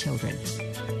women and children.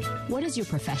 What is your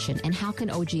profession, and how can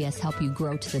OGS help you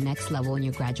grow to the next level in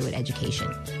your graduate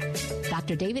education?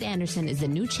 Dr. David Anderson is the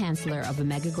new chancellor of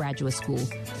Omega Graduate School,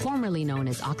 formerly known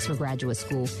as Oxford Graduate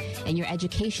School, and your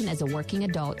education as a working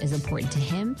adult is important to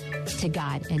him, to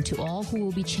God, and to all who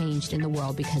will be changed in the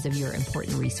world because of your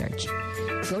important research.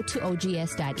 Go to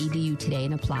ogs.edu today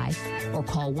and apply, or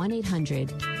call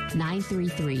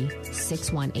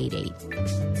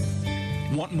 1-800-933-6188.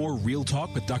 Want more Real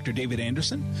Talk with Dr. David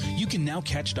Anderson? You can now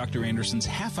catch Dr. Anderson's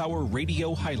half-hour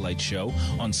radio highlight show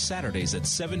on Saturdays at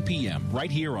 7 p.m.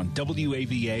 right here on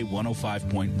WAVA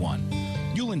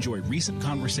 105.1. You'll enjoy recent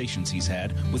conversations he's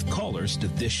had with callers to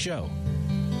this show.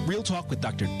 Real Talk with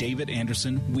Dr. David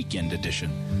Anderson, Weekend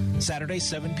Edition. Saturday,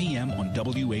 7 p.m. on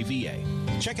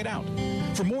WAVA. Check it out.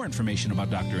 For more information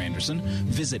about Dr. Anderson,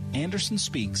 visit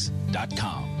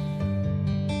AndersonSpeaks.com.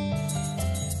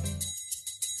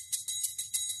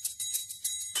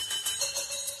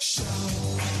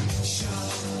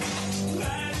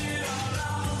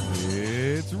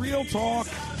 It's Real Talk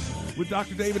with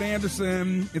Dr. David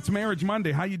Anderson. It's Marriage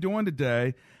Monday. How you doing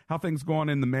today? How things going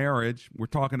in the marriage? We're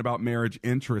talking about marriage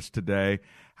interest today.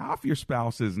 How if your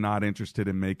spouse is not interested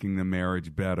in making the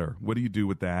marriage better? What do you do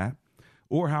with that?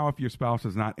 Or how if your spouse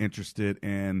is not interested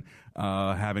in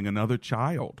having another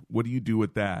child? What do you do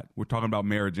with that? We're talking about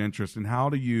marriage interest, and how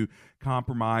do you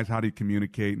compromise? How do you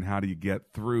communicate? And how do you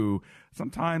get through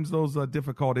sometimes those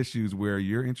difficult issues where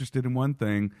you're interested in one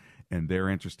thing and they're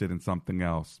interested in something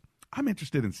else? I'm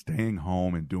interested in staying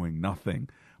home and doing nothing,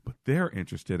 but they're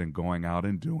interested in going out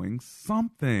and doing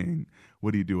something.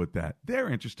 What do you do with that? They're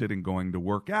interested in going to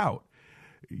work out.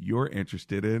 You're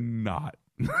interested in not.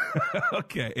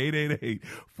 Okay,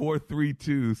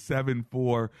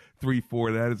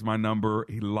 888-432-7434. That is my number.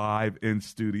 Live in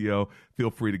studio.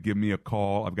 Feel free to give me a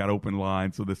call. I've got open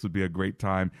lines, so this would be a great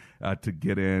time to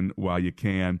get in while you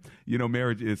can. You know,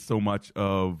 marriage is so much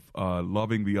of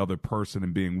loving the other person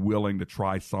and being willing to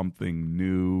try something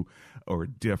new or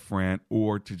different,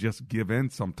 or to just give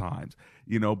in sometimes.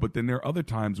 You know, but then there are other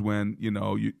times when, you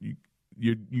know,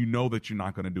 you know that you're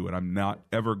not going to do it. I'm not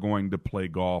ever going to play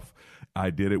golf. I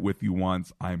did it with you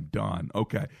once. I'm done.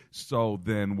 Okay. So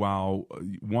then while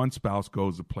one spouse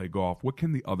goes to play golf, what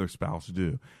can the other spouse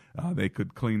do? They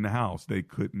could clean the house. They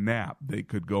could nap. They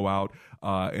could go out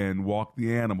and walk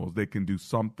the animals. They can do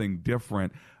something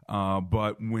different.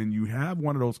 But when you have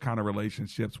one of those kind of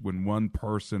relationships, when one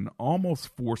person almost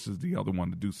forces the other one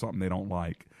to do something they don't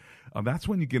like, that's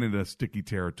when you get into sticky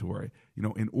territory. You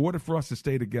know, in order for us to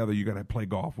stay together, you got to play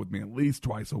golf with me at least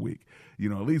twice a week, you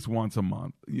know, at least once a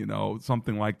month, you know,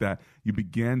 something like that. You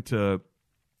begin to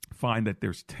find that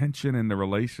there's tension in the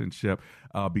relationship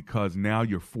because now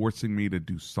you're forcing me to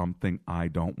do something I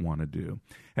don't want to do.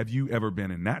 Have you ever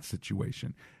been in that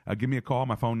situation? Give me a call.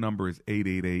 My phone number is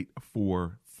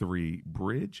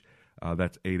 888-43-BRIDGE.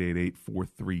 That's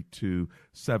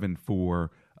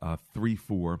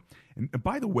 888-432-7434. And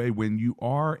by the way, when you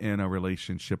are in a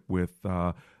relationship with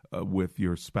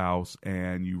your spouse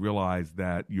and you realize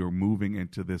that you're moving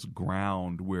into this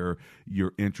ground where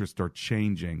your interests are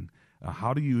changing,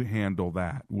 how do you handle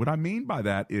that? What I mean by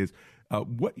that is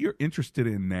what you're interested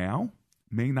in now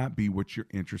may not be what you're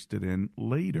interested in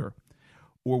later.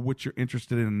 Or what you're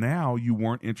interested in now you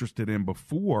weren't interested in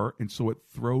before, and so it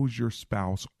throws your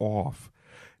spouse off.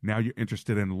 Now you're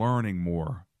interested in learning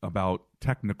more about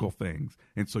technical things,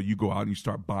 and so you go out and you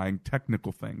start buying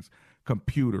technical things,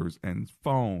 computers and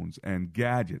phones and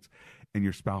gadgets, and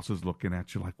your spouse is looking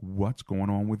at you like, what's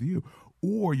going on with you?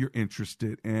 or you're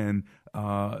interested in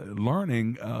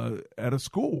learning at a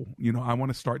school. I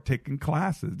want to start taking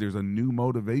classes. There's a new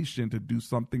motivation to do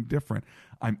something different.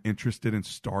 I'm interested in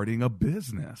starting a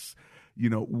business.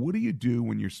 What do you do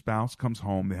when your spouse comes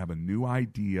home, they have a new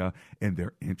idea, and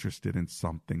they're interested in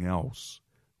something else?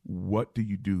 What do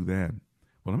you do then?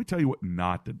 Well, let me tell you what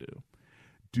not to do.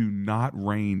 Do not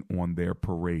rain on their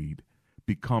parade.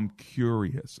 Become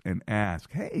curious and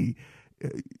ask, hey,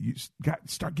 you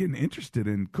start getting interested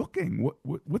in cooking.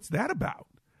 What's that about?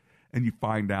 And you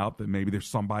find out that maybe there's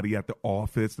somebody at the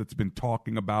office that's been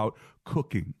talking about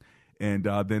cooking. And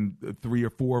then 3 or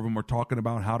 4 of them are talking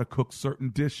about how to cook certain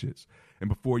dishes. And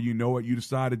before you know it, you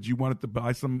decided you wanted to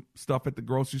buy some stuff at the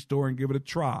grocery store and give it a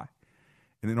try.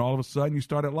 And then all of a sudden you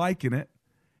started liking it.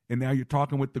 And now you're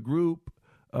talking with the group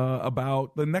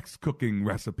about the next cooking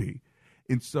recipe.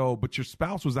 And so, but your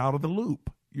spouse was out of the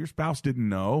loop. Your spouse didn't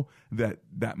know that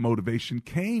motivation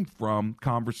came from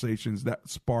conversations that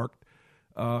sparked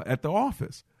at the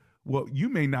office. Well, you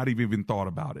may not have even thought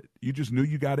about it. You just knew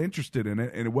you got interested in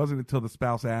it, and it wasn't until the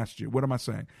spouse asked you. What am I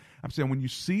saying? I'm saying when you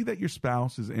see that your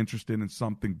spouse is interested in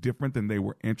something different than they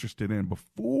were interested in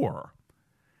before,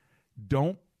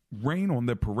 don't rain on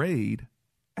the parade.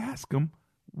 Ask them,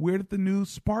 where did the new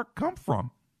spark come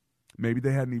from? Maybe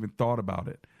they hadn't even thought about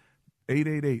it.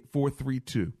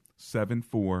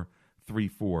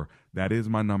 888-432-7434. That is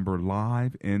my number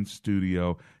live in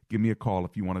studio. Give me a call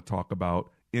if you want to talk about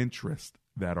interests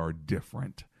that are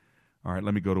different. All right,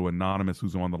 let me go to Anonymous,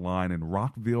 who's on the line in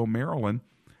Rockville, Maryland.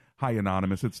 Hi,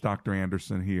 Anonymous. It's Dr.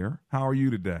 Anderson here. How are you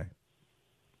today?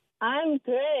 I'm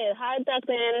good. Hi,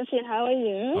 Dr. Anderson. How are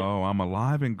you? Oh, I'm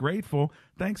alive and grateful.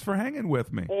 Thanks for hanging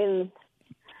with me.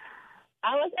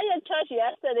 I was at your church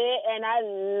yesterday, and I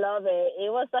love it.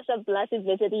 It was such a blessing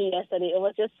visiting you yesterday. It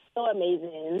was just so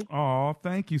amazing. Oh,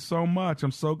 thank you so much.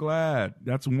 I'm so glad.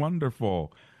 That's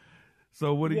wonderful.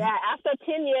 So what do you... Yeah, after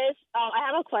 10 years, I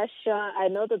have a question. I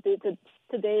know that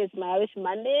today is Marriage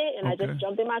Monday, and Okay. I just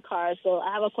jumped in my car, so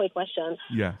I have a quick question.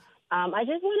 Yes. I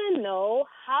just want to know,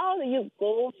 how do you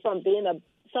go from being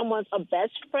someone's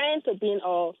best friend to being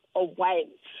a wife?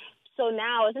 So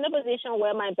now it's in a position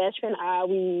where my best friend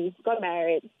we got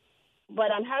married,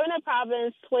 but I'm having a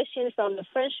problem switching from the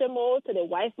friendship mode to the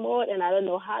wife mode, and I don't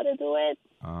know how to do it.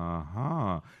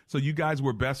 Uh-huh. So you guys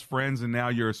were best friends, and now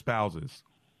you're spouses.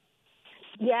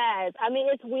 Yes, I mean,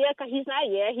 it's weird because he's not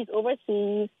here. He's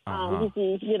overseas.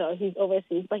 He's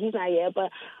overseas, but he's not here.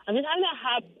 But I'm just having a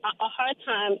hard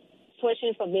time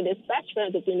switching from being his best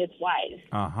friend to being his wife.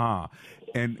 Uh-huh.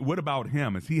 And what about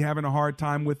him? Is he having a hard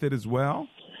time with it as well?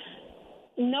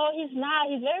 No, he's not.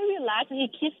 He's very relaxed. He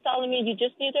keeps telling me, you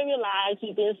just need to relax.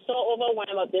 You've been so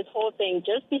overwhelmed with this whole thing.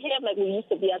 Just behave like we used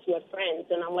to be as we were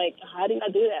friends. And I'm like, how do I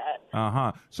do that?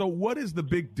 Uh-huh. So what is the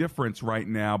big difference right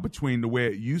now between the way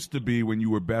it used to be when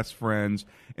you were best friends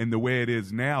and the way it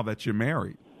is now that you're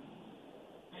married?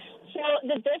 So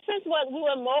the difference was we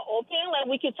were more open. Like,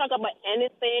 we could talk about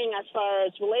anything as far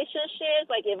as relationships.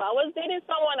 Like, if I was dating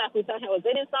someone, I could tell him I was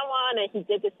dating someone, and he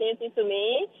did the same thing to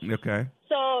me. Okay.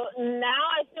 So now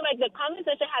I feel like the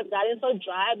conversation has gotten so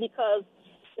dry because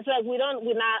it's like we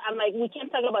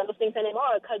can't talk about those things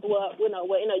anymore because we're in a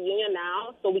union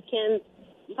now, so we can't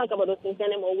talk about those things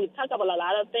anymore. We talk about a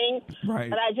lot of things. Right.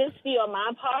 But I just feel on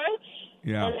my part,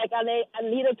 yeah. And like I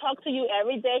need to talk to you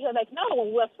every day. He was like, no,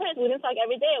 when we're friends, we didn't talk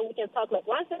every day. We can talk like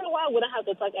once in a while. We don't have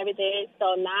to talk every day.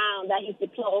 So now that he's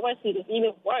deployed overseas, it's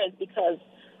even worse because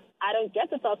I don't get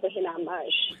to talk to him that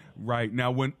much. Right.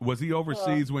 Now, was he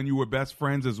overseas when you were best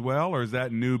friends as well, or is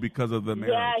that new because of the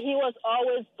marriage? Yeah, he was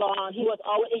always gone. He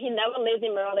never lived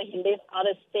in Maryland. He lived out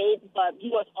of state, but he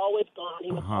was always gone.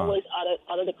 He was always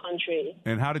out of the country.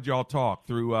 And how did y'all talk?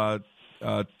 Through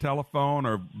telephone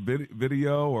or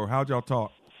video, or how'd y'all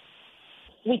talk?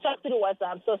 We talked through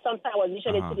WhatsApp, so sometimes it was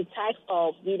usually to the text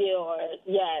or video or,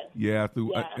 Yeah,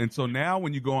 and so now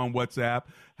when you go on WhatsApp,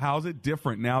 how's it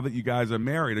different now that you guys are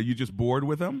married? Are you just bored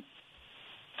with him?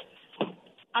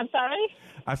 I'm sorry?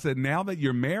 I said now that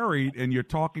you're married and you're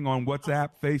talking on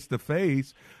WhatsApp face to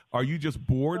face, are you just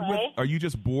bored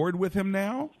with him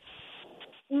now?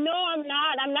 No, I'm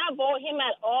not. I'm not bored with him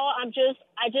at all. I just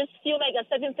feel like at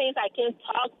certain things I can't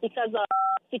talk because of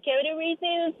security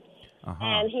reasons.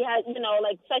 And he has,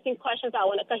 certain questions I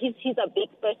want to, because he's a big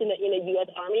person in the U.S.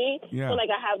 Army. Yeah. So, I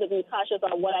have to be cautious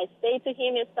on what I say to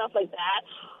him and stuff like that.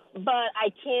 But I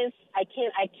can't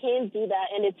do that.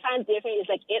 And the time difference is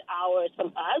like 8 hours from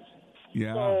us.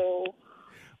 Yeah. So,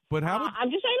 but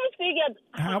I'm just trying to figure.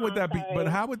 How would that be? But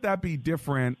how would that be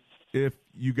different if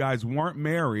you guys weren't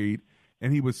married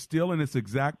and he was still in this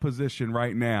exact position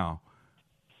right now?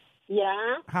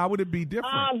 Yeah. How would it be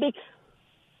different?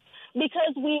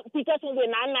 Because when we're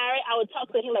not married, I would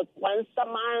talk to him like once a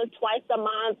month, twice a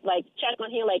month, like check on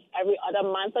him like every other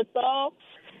month or so.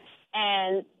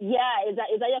 And yeah, is that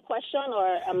your question,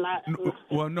 or am I?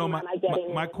 Well, no,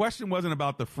 my question wasn't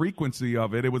about the frequency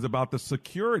of it. It was about the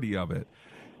security of it.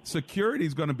 Security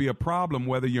is going to be a problem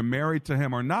whether you're married to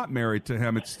him or not married to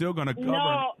him. It's still going to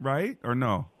govern, right? Or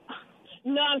no?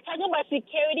 No, I'm talking about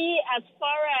security as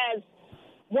far as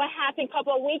what happened a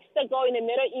couple of weeks ago in the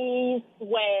Middle East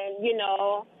when, you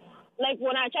know, like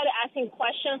when I try to ask him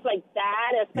questions like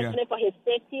that, especially for his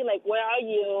safety, like, where are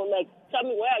you? Like, tell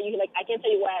me, where are you? Like, I can't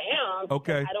tell you where I am.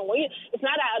 Okay. I don't want you. It's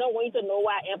not that I don't want you to know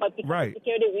where I am, but because of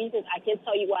security reasons, I can't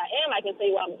tell you where I am. I can tell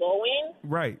you where I'm going.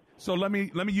 Right. So let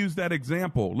me use that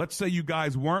example. Let's say you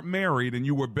guys weren't married and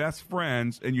you were best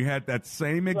friends and you had that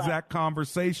same exact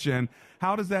conversation.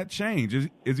 How does that change?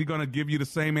 Is he going to give you the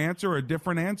same answer or a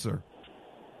different answer?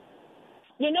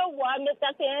 You know what,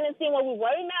 Dr. Anderson, when we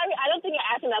were married, I don't think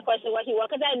I asked him that question where he was,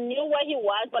 because I knew where he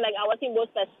was, but like I wasn't more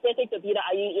specific to be like,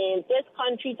 are you in this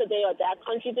country today or that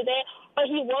country today? But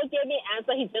he will give me an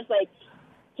answer. He's just like,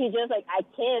 I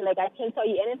can't tell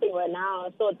you anything right now.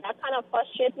 So that kind of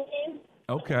frustrates me.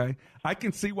 Okay, I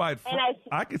can see why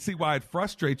I can see why it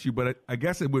frustrates you, but I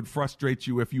guess it would frustrate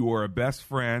you if you were a best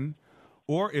friend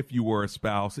or if you were a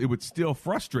spouse. It would still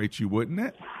frustrate you, wouldn't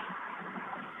it?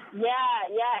 Yeah,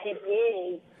 it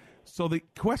is. So the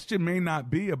question may not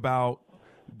be about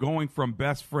going from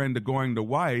best friend to going to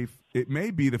wife. It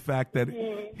may be the fact that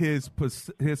his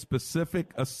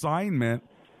specific assignment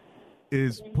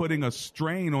is putting a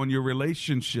strain on your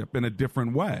relationship in a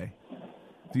different way.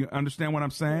 Do you understand what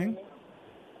I'm saying?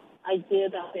 I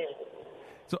did, Dr.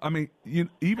 So, I mean,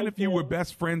 even if you were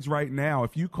best friends right now,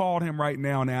 if you called him right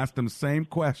now and asked him the same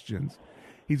questions,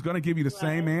 he's going to give you the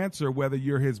same answer whether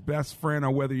you're his best friend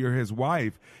or whether you're his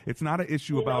wife. It's not an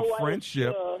issue about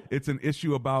friendship. It's an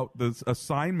issue about the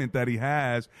assignment that he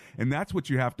has, and that's what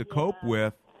you have to cope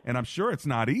with. And I'm sure it's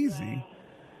not easy.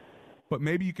 But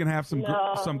maybe you can have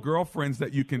some girlfriends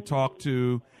that you can talk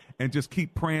to and just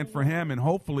keep praying for him, and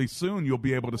hopefully soon you'll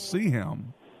be able to see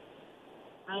him.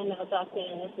 I know, Dr.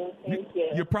 Anderson. Thank you.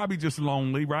 You're probably just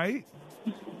lonely, right?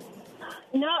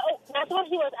 No, that's what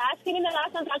he was asking me the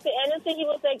last time, Dr. Anderson. He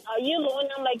was like, are you lonely?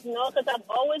 I'm like, no, because I've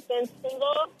always been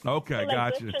single. Okay, so, like,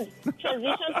 gotcha. This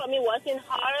transition for me wasn't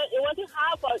hard. It wasn't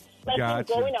hard, but like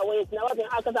going away, it's never been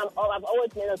hard because I've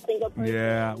always been a single person.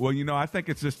 Yeah, well, I think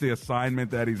it's just the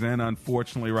assignment that he's in,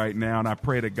 unfortunately, right now, and I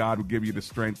pray that God will give you the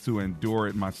strength to endure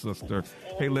it, my sister.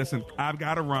 Hey, listen, I've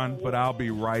got to run, but I'll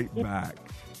be right back.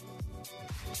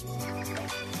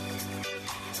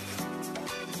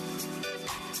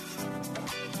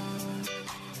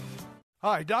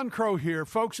 Hi, Don Crow here.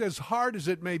 Folks, as hard as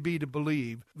it may be to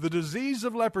believe, the disease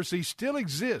of leprosy still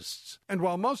exists. And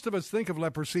while most of us think of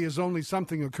leprosy as only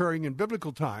something occurring in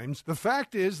biblical times, the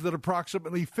fact is that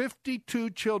approximately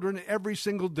 52 children every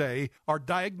single day are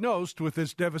diagnosed with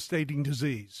this devastating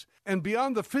disease. And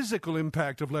beyond the physical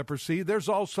impact of leprosy, there's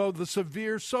also the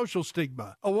severe social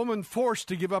stigma. A woman forced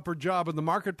to give up her job in the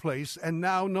marketplace and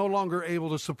now no longer able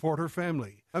to support her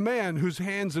family. A man whose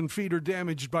hands and feet are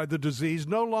damaged by the disease,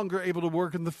 no longer able to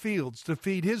work in the fields to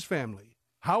feed his family.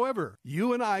 However,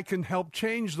 you and I can help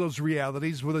change those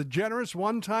realities with a generous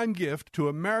one-time gift to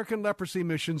American Leprosy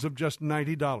Missions of just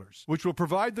 $90, which will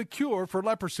provide the cure for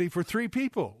leprosy for 3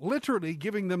 people, literally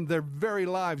giving them their very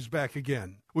lives back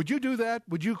again. Would you do that?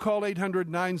 Would you call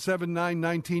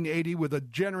 800-979-1980 with a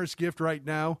generous gift right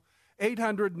now?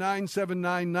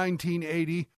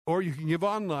 800-979-1980, or you can give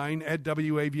online at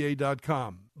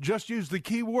WAVA.com. Just use the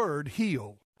keyword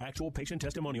HEAL. Actual patient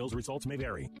testimonials results may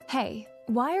vary. Hey,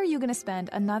 why are you going to spend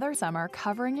another summer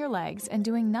covering your legs and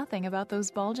doing nothing about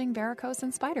those bulging varicose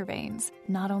and spider veins?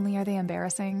 Not only are they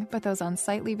embarrassing, but those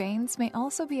unsightly veins may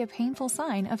also be a painful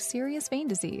sign of serious vein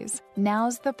disease.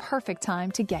 Now's the perfect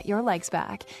time to get your legs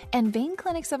back, and Vein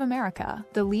Clinics of America,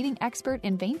 the leading expert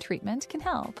in vein treatment, can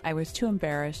help. I was too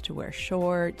embarrassed to wear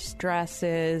shorts,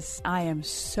 dresses. I am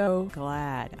so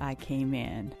glad I came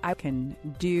in. I can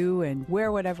do and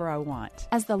wear whatever I want.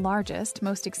 As the largest,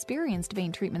 most experienced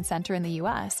vein treatment center in the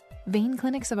U.S., Vein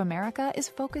Clinics of America is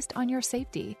focused on your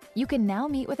safety. You can now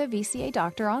meet with a VCA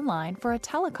doctor online for a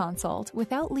teleconsult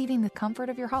without leaving the comfort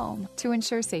of your home. To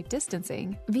ensure safe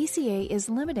distancing, VCA is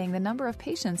limiting the number of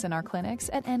patients in our clinics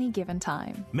at any given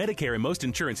time. Medicare and most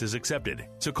insurance is accepted.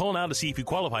 So call now to see if you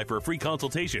qualify for a free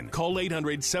consultation. Call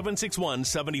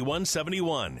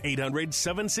 800-761-7171.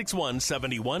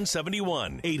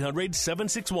 800-761-7171.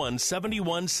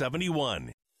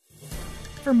 800-761-7171.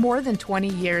 For more than 20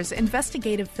 years,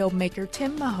 investigative filmmaker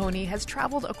Tim Mahoney has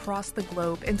traveled across the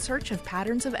globe in search of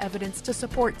patterns of evidence to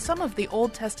support some of the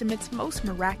Old Testament's most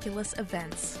miraculous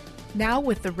events. Now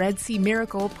with the Red Sea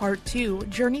Miracle Part 2,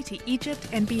 Journey to Egypt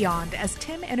and beyond, as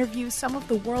Tim interviews some of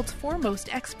the world's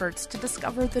foremost experts to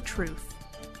discover the truth.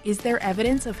 Is there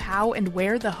evidence of how and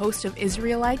where the host of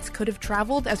Israelites could have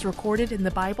traveled as recorded in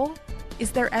the Bible? Is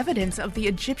there evidence of the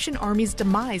Egyptian army's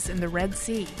demise in the Red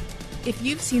Sea? If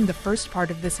you've seen the first part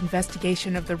of this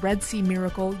investigation of the Red Sea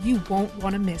Miracle, you won't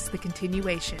want to miss the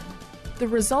continuation. The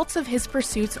results of his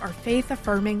pursuits are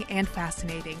faith-affirming and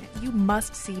fascinating. You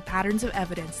must see Patterns of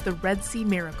Evidence, the Red Sea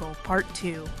Miracle, Part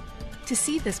 2. To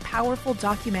see this powerful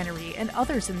documentary and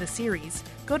others in the series,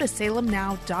 go to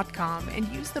salemnow.com and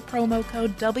use the promo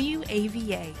code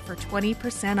WAVA for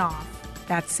 20% off.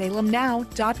 That's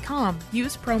salemnow.com.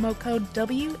 Use promo code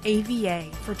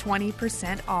WAVA for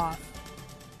 20% off.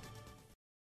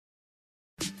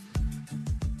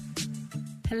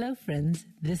 Hello, friends.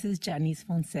 This is Janice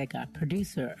Fonseca,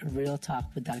 producer of Real Talk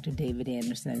with Dr. David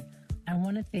Anderson. I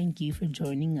want to thank you for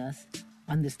joining us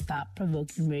on this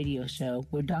thought-provoking radio show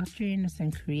where Dr.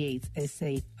 Anderson creates a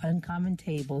safe, uncommon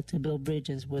table to build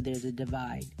bridges where there's a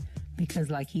divide. Because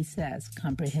like he says,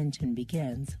 comprehension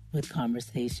begins with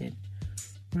conversation.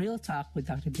 Real Talk with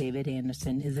Dr. David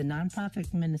Anderson is a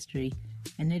nonprofit ministry,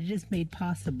 and it is made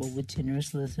possible with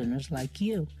generous listeners like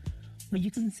you. Will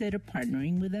you consider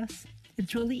partnering with us?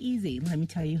 It's really easy. Let me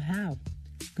tell you how.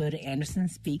 Go to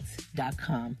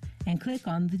AndersonSpeaks.com and click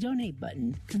on the donate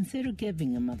button. Consider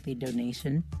giving a monthly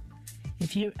donation.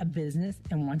 If you're a business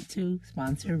and want to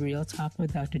sponsor Real Talk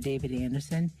with Dr. David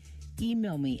Anderson,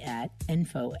 email me at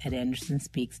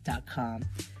info@AndersonSpeaks.com.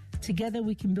 Together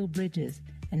we can build bridges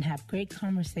and have great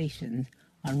conversations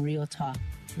on Real Talk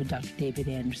with Dr. David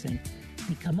Anderson.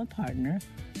 Become a partner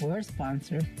or a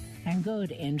sponsor and go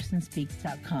to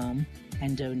AndersonSpeaks.com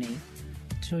and donate.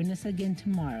 Join us again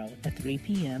tomorrow at 3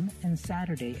 p.m. and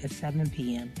Saturday at 7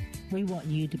 p.m. We want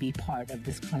you to be part of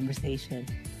this conversation.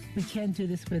 We can't do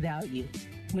this without you.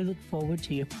 We look forward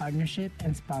to your partnership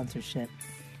and sponsorship.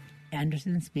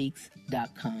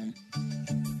 AndersonSpeaks.com.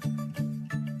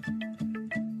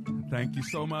 Thank you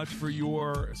so much for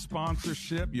your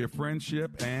sponsorship, your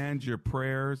friendship, and your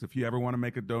prayers. If you ever want to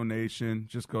make a donation,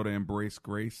 just go to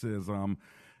EmbraceGracism.com.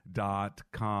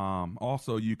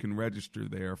 Also, you can register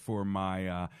there for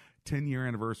my 10-year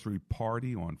anniversary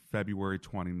party on February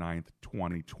 29th,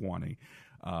 2020.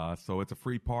 So it's a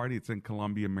free party. It's in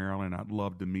Columbia, Maryland. I'd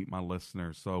love to meet my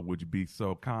listeners. So would you be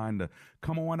so kind to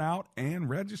come on out and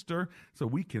register so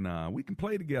we can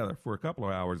play together for a couple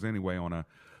of hours anyway on a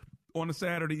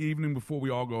Saturday evening before we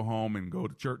all go home and go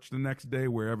to church the next day,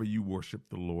 wherever you worship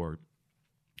the Lord.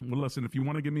 Well, listen, if you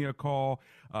want to give me a call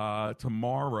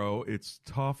tomorrow, it's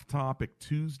Tough Topic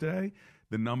Tuesday.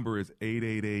 The number is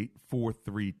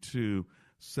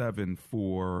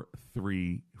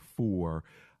 888-432-7434.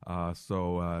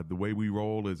 So the way we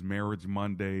roll is Marriage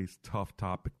Mondays, Tough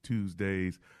Topic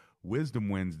Tuesdays, Wisdom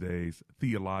Wednesdays,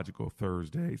 Theological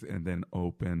Thursdays, and then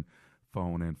Open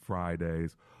Phone and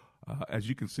Fridays. As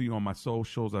you can see on my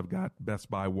socials, I've got Best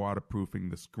Buy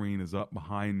waterproofing. The screen is up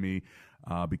behind me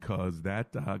because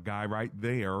that guy right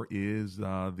there is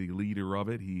the leader of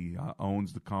it. He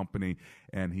owns the company,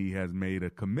 and he has made a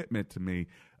commitment to me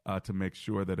to make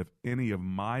sure that if any of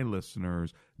my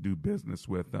listeners do business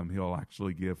with them, he'll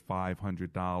actually give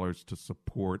 $500 to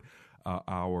support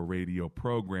our radio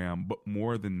program. But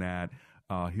more than that,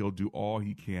 he'll do all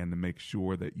he can to make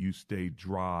sure that you stay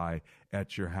dry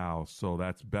at your house. So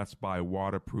that's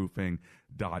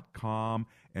bestbuywaterproofing.com.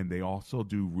 And they also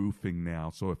do roofing now.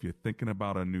 So if you're thinking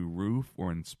about a new roof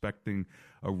or inspecting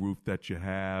a roof that you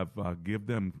have, give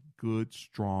them good,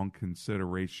 strong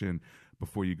consideration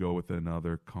before you go with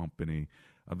another company.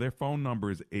 Their phone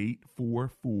number is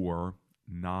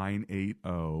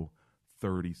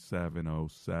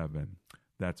 844-980-3707.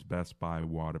 That's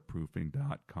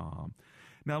bestbuywaterproofing.com.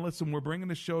 Now, listen, we're bringing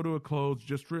the show to a close.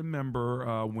 Just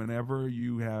remember, whenever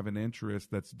you have an interest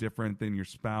that's different than your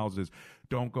spouse's,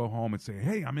 don't go home and say,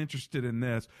 hey, I'm interested in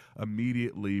this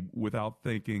immediately without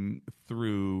thinking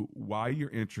through why you're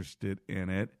interested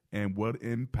in it and what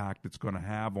impact it's going to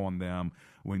have on them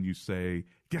when you say,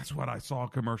 guess what? I saw a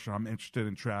commercial. I'm interested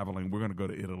in traveling. We're going to go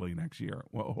to Italy next year.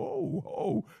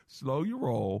 Well, slow your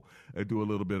roll and do a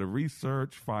little bit of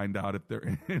research, find out if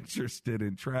they're interested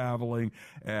in traveling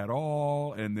at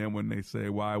all. And then when they say,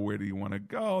 why, where do you want to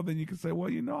go? Then you can say, well,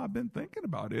 I've been thinking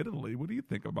about Italy. What do you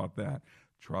think about that?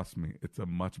 trust me, it's a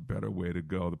much better way to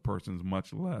go. The person's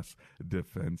much less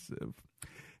defensive.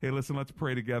 Hey, listen, let's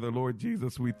pray together. Lord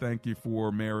Jesus, we thank you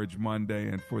for Marriage Monday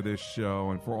and for this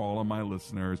show and for all of my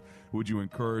listeners. Would you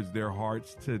encourage their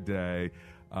hearts today?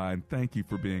 And thank you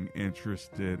for being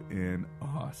interested in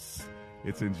us.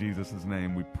 It's in Jesus'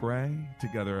 name we pray.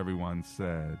 Together, everyone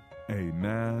said,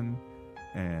 amen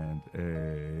and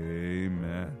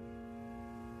amen.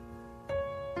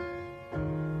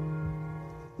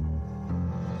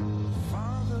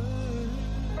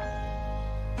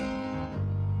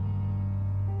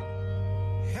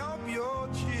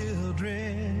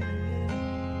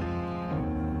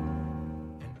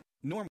 Normal.